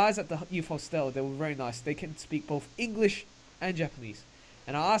 the guys at the youth hostel, they were very nice. They can speak both English and Japanese.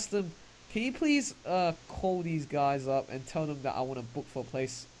 and I asked them, can you please call these guys up and tell them that I want to book for a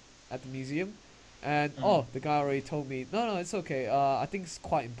place at the museum? And the guy already told me, no, it's okay. I think it's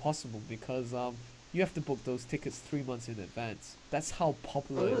quite impossible because you have to book those tickets 3 months in advance. That's how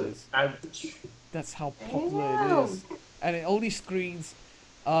popular it is. Ouch. That's how popular it is, and it only screens,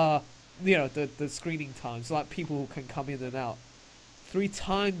 the screening times, like people who can come in and out 3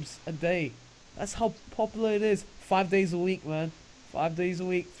 times a day. That's how popular it is. 5 days a week, man. 5 days a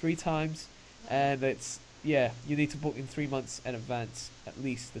week, 3 times, and you need to book in 3 months in advance at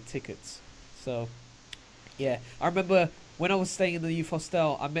least the tickets. So, yeah, I remember when I was staying in the youth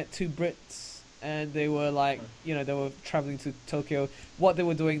hostel, I met 2 Brits. And they were like, they were traveling to Tokyo. What they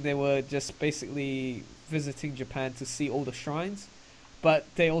were doing, they were just basically visiting Japan to see all the shrines. But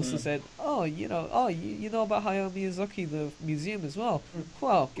they also said, you know about Hayao Miyazaki, the museum as well.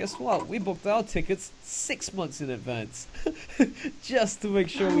 Well, guess what? We booked our tickets 6 months in advance. Just to make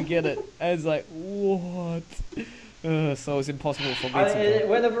sure we get it. And it's like, what? So it's impossible for me to go.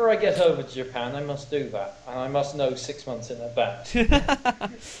 Whenever I get over to Japan, I must do that. And I must know 6 months in advance.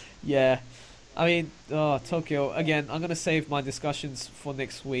 Yeah. I mean, Tokyo, again, I'm going to save my discussions for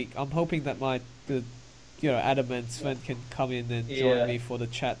next week. I'm hoping that Adam and Sven can come in and join me for the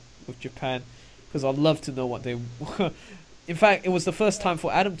chat with Japan, because I'd love to know what they... In fact, it was the first time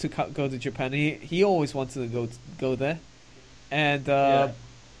for Adam to go to Japan. He always wanted to go there. And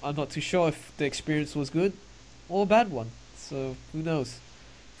I'm not too sure if the experience was good or a bad one. So, who knows?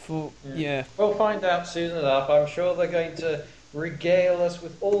 We'll find out soon enough. I'm sure they're going to regale us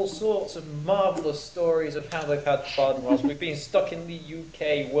with all sorts of marvellous stories of how they've had fun whilst we've been stuck in the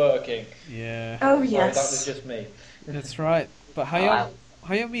UK working. Yeah. Oh, yes. Sorry, that was just me. That's right. But Hayao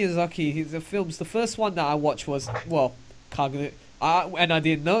Miyazaki, the films, the first one that I watched was, Kaguya. And I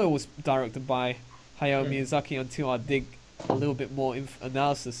didn't know it was directed by Hayao Miyazaki until I dig a little bit more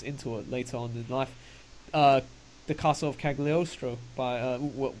analysis into it later on in life. The Castle of Cagliostro,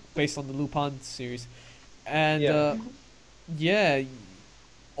 based on the Lupin series. And...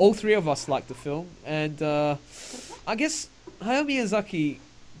 all 3 of us liked the film, and I guess Hayao Miyazaki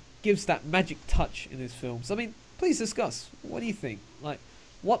gives that magic touch in his films. I mean, please discuss. What do you think? Like,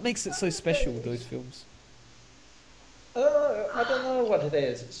 what makes it so special with those films? I don't know what it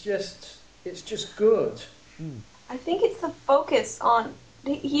is. It's just good. I think it's the focus on...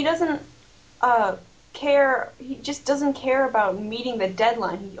 He doesn't care... He just doesn't care about meeting the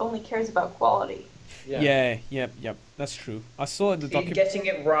deadline. He only cares about quality. Yep. That's true. I saw in the documentary... Getting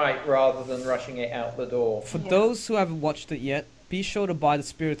it right rather than rushing it out the door. For those who haven't watched it yet, be sure to buy the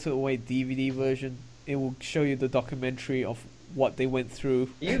Spirited Away DVD version. It will show you the documentary of what they went through.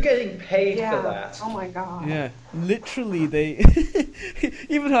 Are you getting paid for that? Oh my god. Yeah, literally they...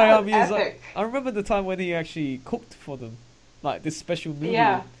 Even Hayao Miyazaki... I remember the time when he actually cooked for them. Like this special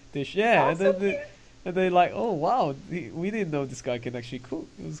noodle dish. Yeah, and then... And they're like, oh wow, we didn't know this guy can actually cook.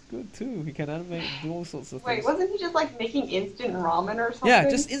 It was good too. He can animate and do all sorts of things. Wait, wasn't he just like making instant ramen or something? Yeah,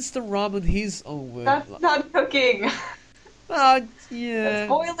 just instant ramen, his own word. That's not cooking. Yeah. That's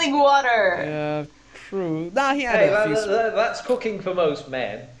boiling water. Yeah, true. Nah, he had that's cooking for most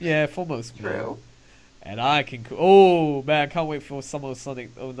men. Yeah, for most men. True. And I can cook. Oh man, can't wait for Summer of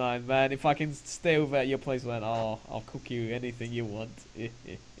Sonic 09, man. If I can stay over at your place, man, I'll cook you anything you want.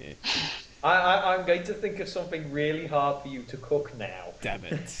 I'm going to think of something really hard for you to cook now. Damn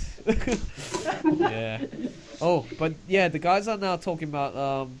it. Yeah. Oh, but yeah, the guys are now talking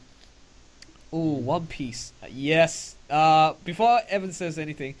about One Piece. Yes. Before Evan says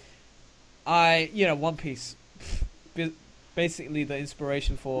anything, One Piece. Basically, the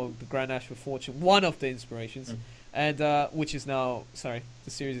inspiration for the Grand Astral Fortune. One of the inspirations, and which is now the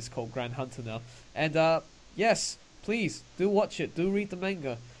series is called Grand Hunter now. And yes, please do watch it. Do read the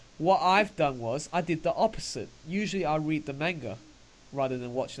manga. What I've done was, I did the opposite. Usually I read the manga rather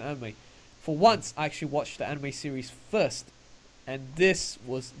than watch the anime. For once, I actually watched the anime series first. And this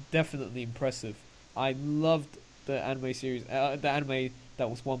was definitely impressive. I loved the anime series, the anime that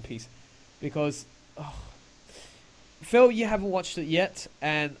was One Piece. Because, Phil, you haven't watched it yet,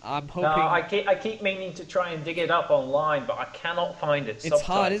 and I'm hoping... No, I keep meaning to try and dig it up online, but I cannot find it. It's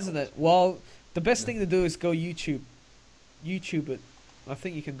hard, isn't it? Well, the best thing to do is go YouTube it. I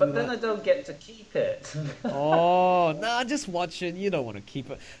think you can do that. But then I don't get to keep it. Just watch it. You don't want to keep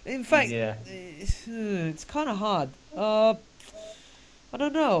it. In fact, it's kind of hard. I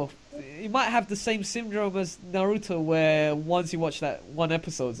don't know. You might have the same syndrome as Naruto, where once you watch that one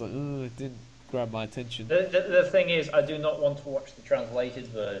episode, it's like, it didn't grab my attention. The thing is, I do not want to watch the translated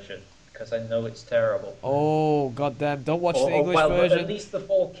version, because I know it's terrible. Oh goddamn! Don't watch the English well, version. at least the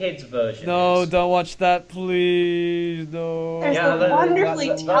 4Kids version. No, is. don't watch that, please. No. There's a wonderfully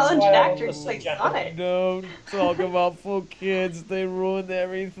talented actor who plays Sonic. Don't talk about 4Kids. They ruined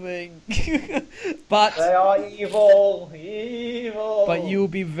everything. But they are evil, evil. But you'll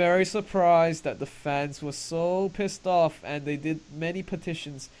be very surprised that the fans were so pissed off, and they did many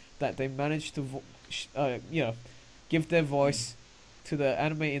petitions that they managed to, give their voice to the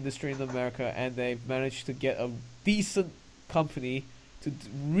anime industry in America, and they managed to get a decent company to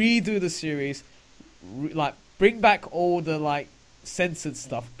redo the series, bring back all the censored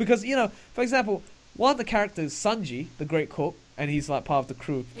stuff. Because for example, one of the characters, Sanji, the Great Cook, and he's part of the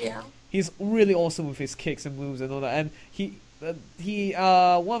crew. Yeah. He's really awesome with his kicks and moves and all that. And he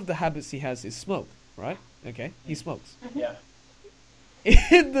one of the habits he has is smoke, right? Okay, he smokes. Yeah.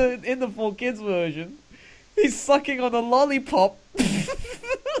 In the 4Kids version, he's sucking on a lollipop.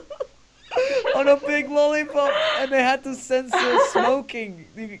 On a big lollipop, and they had to censor smoking.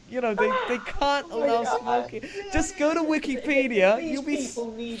 They can't allow smoking. Just go to Wikipedia.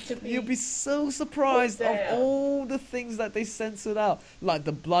 You'll be so surprised of all the things that they censored out. Like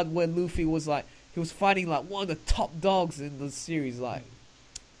the blood where Luffy was he was fighting one of the top dogs in the series. What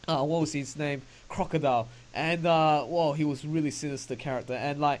was his name? Crocodile. And he was really sinister character.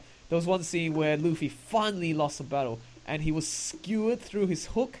 And there was one scene where Luffy finally lost a battle, and he was skewered through his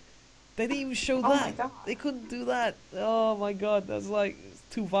hook. They didn't even show that. They couldn't do that. Oh my god, that's it's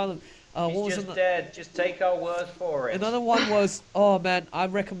too violent. He's just dead. Just take our word for it. Another one was, oh man, I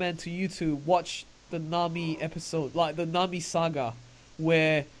recommend to you to watch the Nami episode, the Nami saga,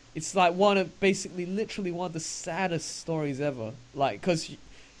 where it's literally one of the saddest stories ever. Because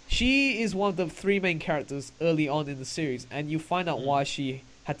she is one of the three main characters early on in the series, and you find out why she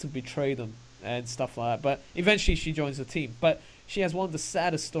had to betray them and stuff like that. But eventually she joins the team. But she has one of the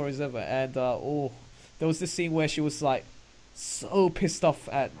saddest stories ever, and there was this scene where she was so pissed off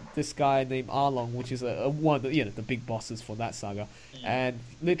at this guy named Arlong, which is one of the big bosses for that saga, and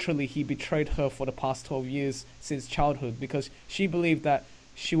literally he betrayed her for the past 12 years since childhood, because she believed that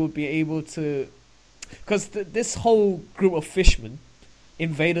she would be able to, because this whole group of fishermen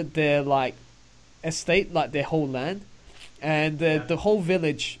invaded their estate, their whole land, and the whole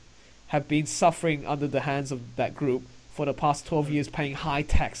village have been suffering under the hands of that group for the past 12 years, paying high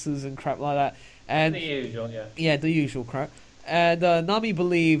taxes and crap like that. And the usual, yeah. Yeah, the usual crap. And Nami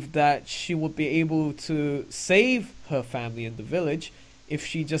believed that she would be able to save her family and the village if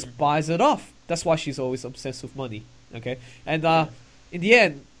she just buys it off. That's why she's always obsessed with money. Okay, and in the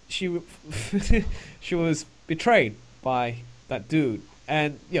end, she she was betrayed by that dude,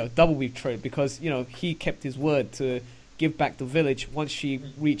 and double betrayed, because he kept his word to give back the village once she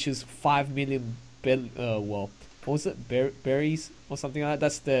reaches 5 million. What was it? Berries or something like that?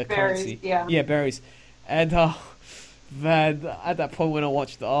 That's the currency. Yeah, berries. And man, at that point when I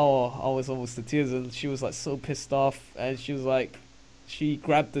watched I was almost to tears, and she was so pissed off, and she was she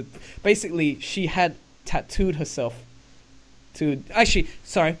grabbed basically she had tattooed herself to, actually,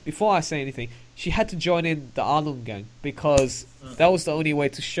 sorry, before I say anything, she had to join in the Arlong gang, because that was the only way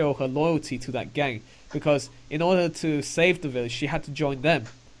to show her loyalty to that gang, because in order to save the village, she had to join them,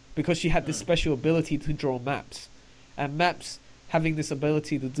 because she had this special ability to draw maps. And maps, having this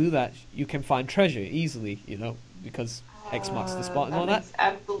ability to do that, you can find treasure easily, because X marks the spot and all that. Makes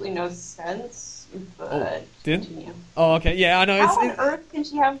absolutely no sense, but continue. Oh, okay, yeah, I know. How on earth can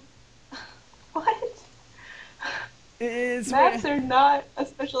she have... What? Maps are not a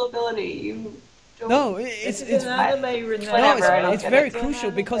special ability. It's an anime. It's very crucial,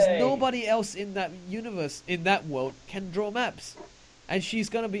 because nobody else in that universe, in that world, can draw maps. And she's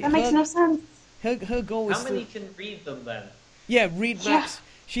going to be... That makes no sense. Her goal is How many can read them then? Yeah, read maps.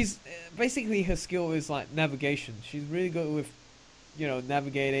 She's basically, her skill is navigation. She's really good with,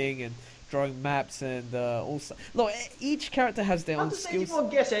 navigating and drawing maps and also. Look, each character has their own skills. How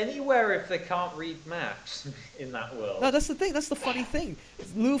does anyone get anywhere if they can't read maps in that world? No, that's the thing. That's the funny thing.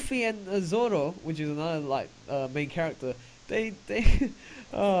 Luffy and Zoro, which is another main character, they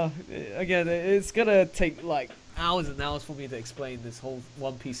again, it's gonna take hours and hours for me to explain this whole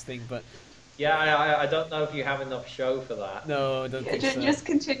One Piece thing, but. Yeah, I don't know if you have enough show for that. No, I don't think so. Just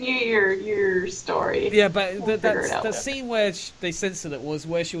continue your story. Yeah, but the scene where they censored it was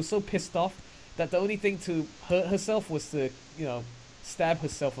where she was so pissed off that the only thing to hurt herself was to, stab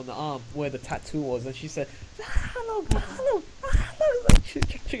herself on the arm where the tattoo was, and she said, hello.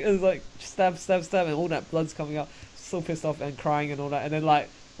 She was stab, and all that blood's coming out. So pissed off and crying and all that, and then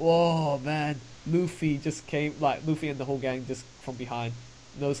whoa, man, Luffy just came, Luffy and the whole gang just from behind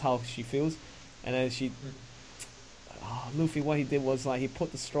knows how she feels. And then she, Luffy, what he did was like he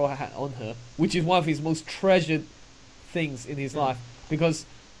put the straw hat on her, which is one of his most treasured things in his life, because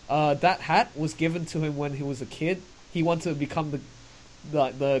that hat was given to him when he was a kid. He wanted to become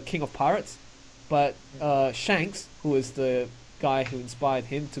the king of pirates, but Shanks, who is the guy who inspired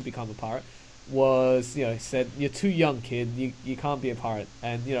him to become a pirate, was, said, "You're too young, kid. You can't be a pirate."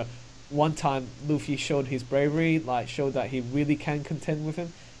 And one time Luffy showed his bravery, like showed that he really can contend with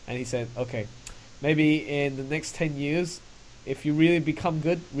him, and he said, "Okay, maybe in the next 10 years, if you really become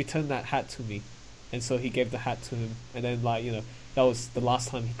good, return that hat to me." And so he gave the hat to him, and then that was the last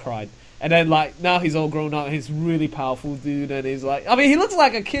time he cried. And then now he's all grown up, and he's really powerful dude, and he's like, I mean, he looks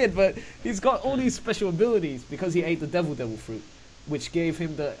like a kid, but he's got all these special abilities because he ate the devil fruit, which gave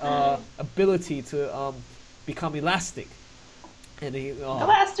him the ability to become elastic. And he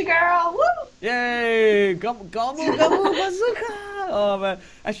Elastigirl, woo! Yay! Gobble gobble bazooka! Oh man,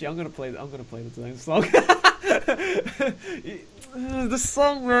 actually, I'm gonna play the same song. The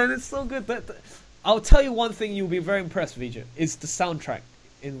song, man, it's so good. I'll tell you one thing you'll be very impressed, Vijay. It's the soundtrack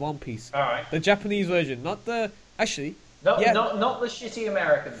in One Piece. Alright. The Japanese version, not the... Actually... Not the shitty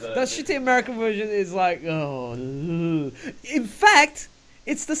American version. The shitty American version is like... Oh... In fact,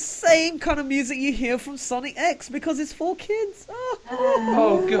 it's the same kind of music you hear from Sonic X because it's for kids.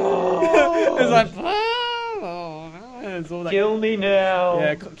 Oh god! It's like... Oh, it's all that... Kill me now!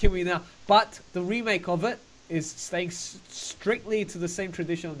 Yeah, kill me now. But the remake of it is staying strictly to the same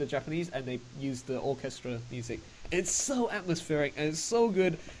tradition of the Japanese, and they use the orchestra music. It's so atmospheric and it's so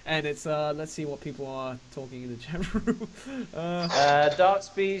good, and it's let's see what people are talking in the chat room.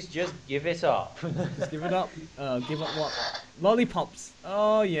 Darkspeeds, just give it up. Just give it up. Give up what? Lollipops.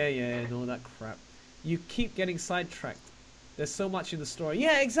 Oh yeah, and all that crap. You keep getting sidetracked. There's so much in the story.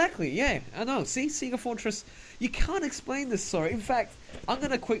 Yeah, exactly. Yeah, I know. See, Sega Fortress. You can't explain this story. In fact, I'm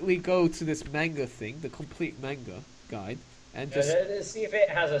gonna quickly go to this manga thing, the complete manga guide, and just see if it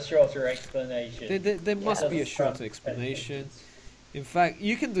has a shorter explanation. There must be a shorter explanation. In fact,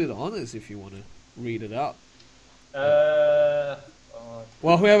 you can do the honors if you want to read it out. Well,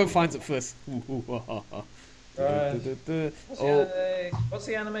 whoever finds it first. What's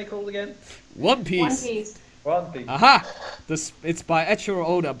the anime called again? One Piece. One Piece. Aha! It's by Eiichiro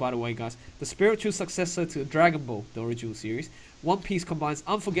Oda, by the way, guys. The spiritual successor to Dragon Ball, the original series. One Piece combines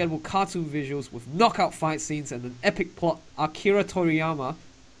unforgettable cartoon visuals with knockout fight scenes and an epic plot. Akira Toriyama,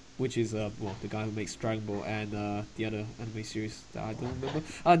 which is the guy who makes Dragon Ball and the other anime series that I don't remember,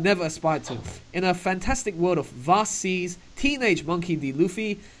 never aspired to. In a fantastic world of vast seas, teenage Monkey D.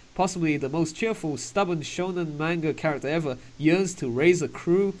 Luffy, possibly the most cheerful, stubborn shonen manga character ever, yearns to raise a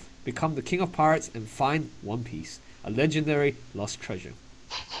crew, become the king of pirates, and find One Piece, a legendary lost treasure.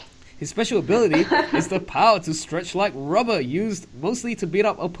 His special ability is the power to stretch like rubber, used mostly to beat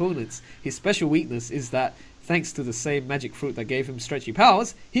up opponents. His special weakness is that, thanks to the same magic fruit that gave him stretchy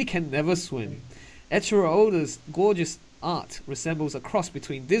powers, he can never swim. Eiichiro Oda's gorgeous art resembles a cross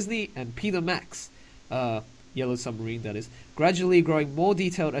between Disney and Peter Max, Yellow Submarine that is, gradually growing more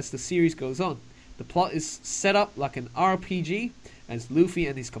detailed as the series goes on. The plot is set up like an RPG, as Luffy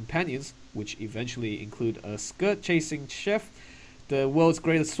and his companions, which eventually include a skirt-chasing chef, the world's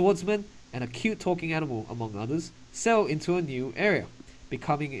greatest swordsman, and a cute talking animal, among others, sail into a new area,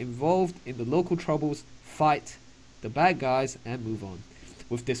 becoming involved in the local troubles, fight the bad guys, and move on.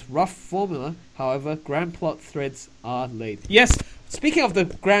 With this rough formula, however, grand plot threads are laid. Yes, speaking of the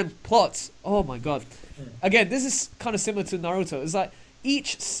grand plots, oh my god. Again, this is kind of similar to Naruto. It's like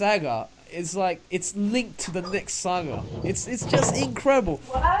each saga is like it's linked to the next saga. It's just incredible.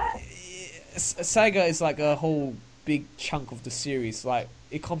 What? Saga is like a whole big chunk of the series. Like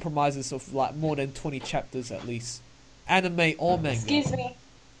it compromises of like more than 20 chapters at least, anime or manga. Excuse me.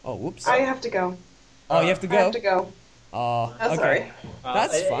 Oh, whoops. I have to go. Oh, you have to go. I have to go. Oh, okay. Sorry.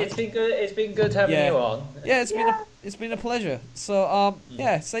 That's fine. It's been good. It's been good having you on. Yeah, it's been a pleasure. So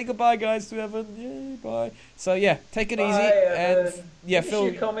say goodbye, guys, to Evan. Yay, bye. So take it easy, and Phil.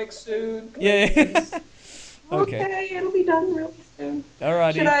 Issue comics soon. Please. Yeah. Okay, it'll be done really soon.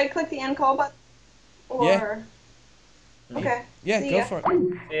 Alrighty. Should I click the end call button? Or... Yeah. Okay. Yeah, go for it.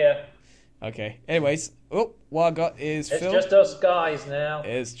 Yeah. Okay. Anyways, what I got is it's Phil. It's just us guys now.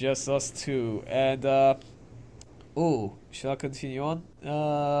 It's just us two, and should I continue on?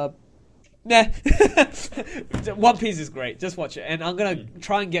 Nah. One Piece is great. Just watch it, and I'm gonna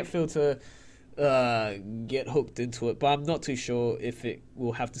try and get Phil to get hooked into it, but I'm not too sure if it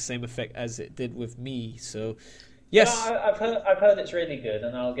will have the same effect as it did with me. So, yes, no, I've heard it's really good,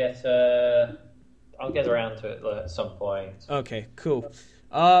 and I'll get around to it at some point. Okay, cool.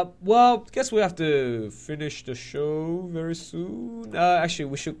 Well, guess we have to finish the show very soon. Actually,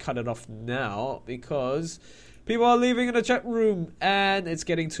 we should cut it off now because People are leaving in the chat room, and it's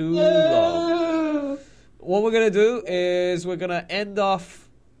getting too long. What we're gonna do is we're gonna end off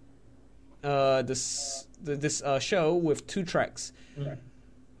this show with 2 tracks.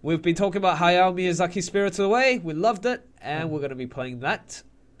 We've been talking about Hayao Miyazaki's Spirited Away. We loved it, and we're gonna be playing that.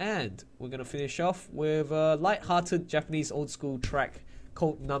 And we're gonna finish off with a light-hearted Japanese old school track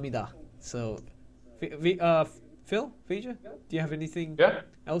called Namida. So, Phil, Vija, do you have anything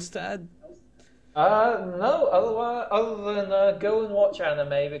else to add? No, other than go and watch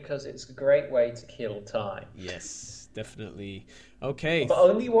anime because it's a great way to kill time. Yes, definitely. Okay. But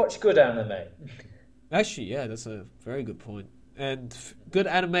only watch good anime. Actually, yeah, that's a very good point. And good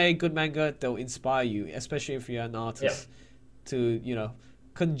anime, good manga, they'll inspire you, especially if you're an artist, to,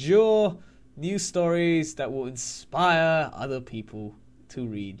 conjure new stories that will inspire other people to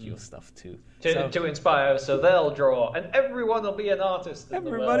read your stuff too. To inspire, so they'll draw, and everyone will be an artist.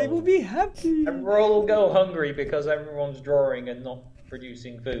 Everybody will be happy. Everyone will go hungry because everyone's drawing and not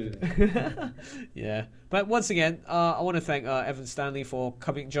producing food. Yeah, but once again, I want to thank Evan Stanley for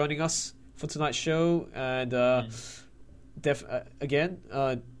joining us for tonight's show, and again,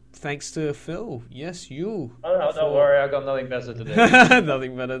 thanks to Phil. Yes, you. Oh, no, don't worry, I've got nothing better to do.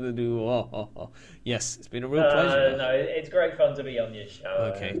 Nothing better to do. Yes, it's been a real pleasure. No, it's great fun to be on your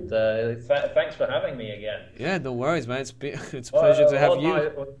show. Okay. And, thanks for having me again. Yeah, no worries, man. It's a pleasure to have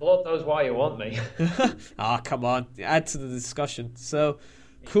you. Lord knows why you want me. Come on. Add to the discussion. So,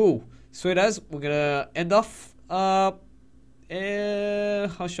 cool. Sweet as, we're going to end off. How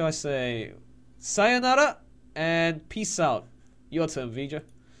shall I say? Sayonara and peace out. Your turn, Vija.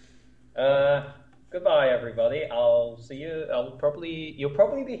 Goodbye, everybody. I'll see you. You'll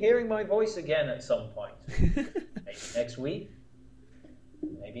probably be hearing my voice again at some point. Maybe next week.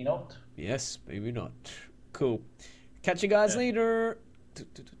 Maybe not. Yes, maybe not. Cool. Catch you guys later.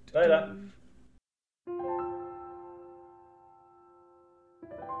 Later.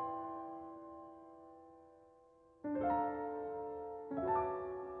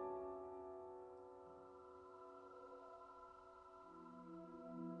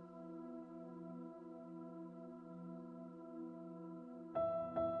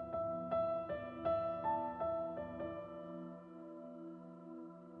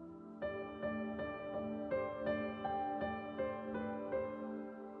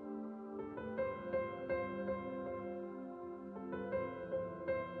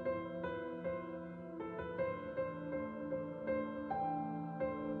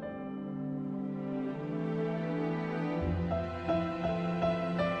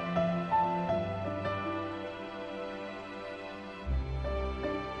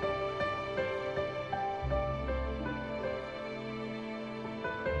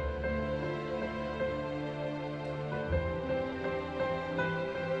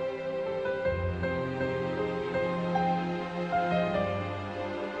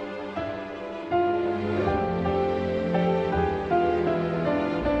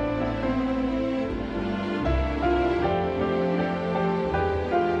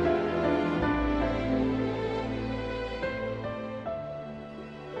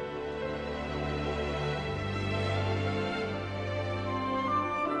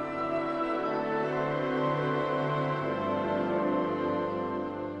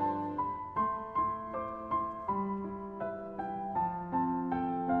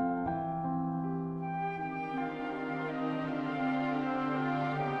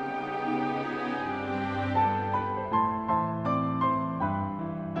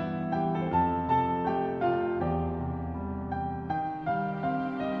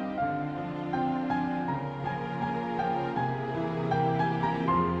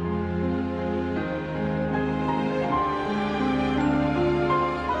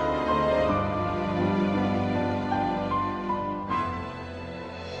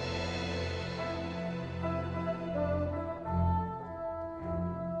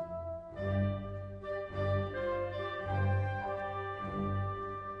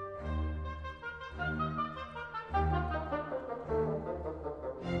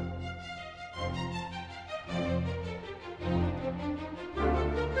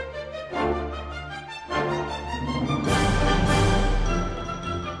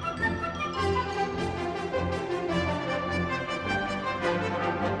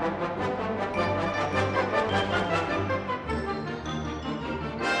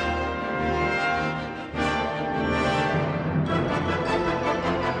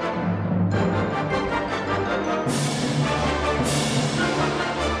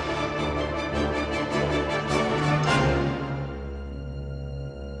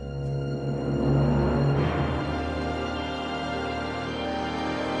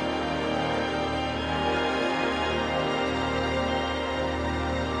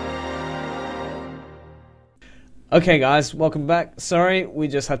 Okay, guys, welcome back. Sorry, we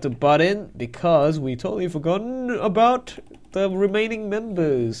just had to butt in because we totally forgotten about the remaining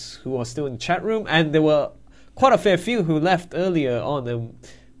members who are still in the chat room, and there were quite a fair few who left earlier on. And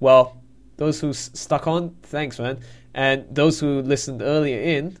well, those who stuck on, thanks, man. And those who listened earlier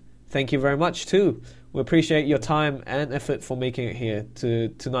in, thank you very much too. We appreciate your time and effort for making it here to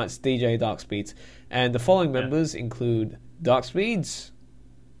tonight's DJ Darkspeeds. And the following members include Darkspeeds,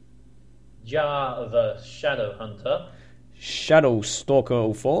 Jar the Shadow Hunter, Shadow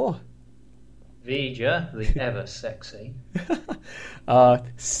Stalker 04, Vija the Ever Sexy,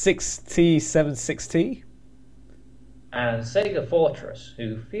 6T76T, and Sega Fortress,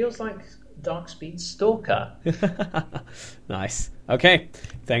 who feels like Darkspeed Stalker. Nice. Okay,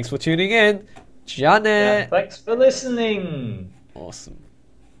 thanks for tuning in. Janet. Yeah, thanks for listening. Awesome.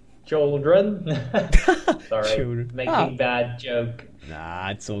 Children. Sorry, Children. making bad joke. Nah,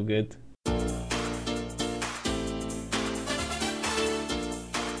 it's all good.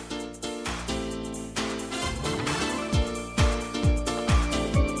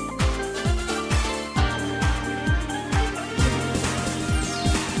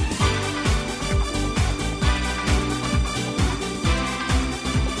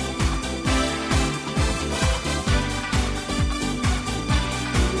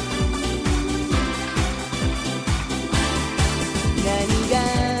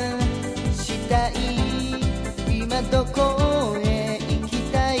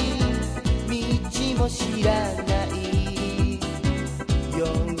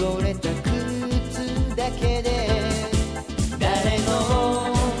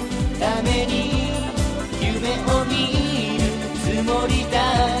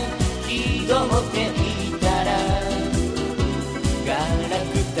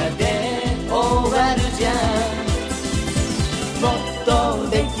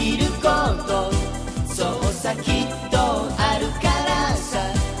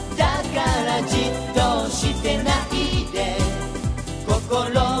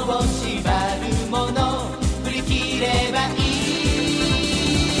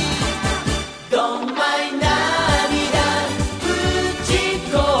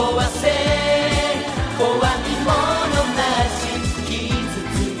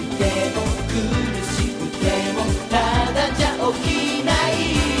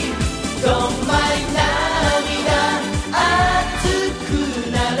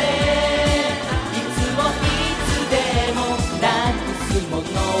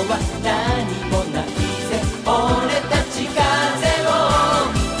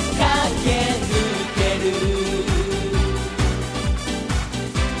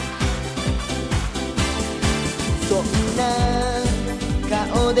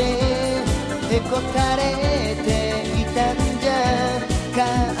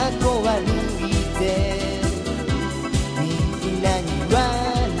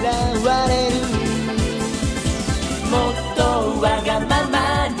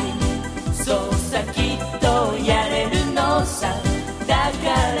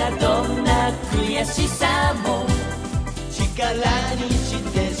力にし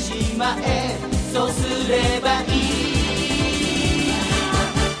てしまえ、そうすればいい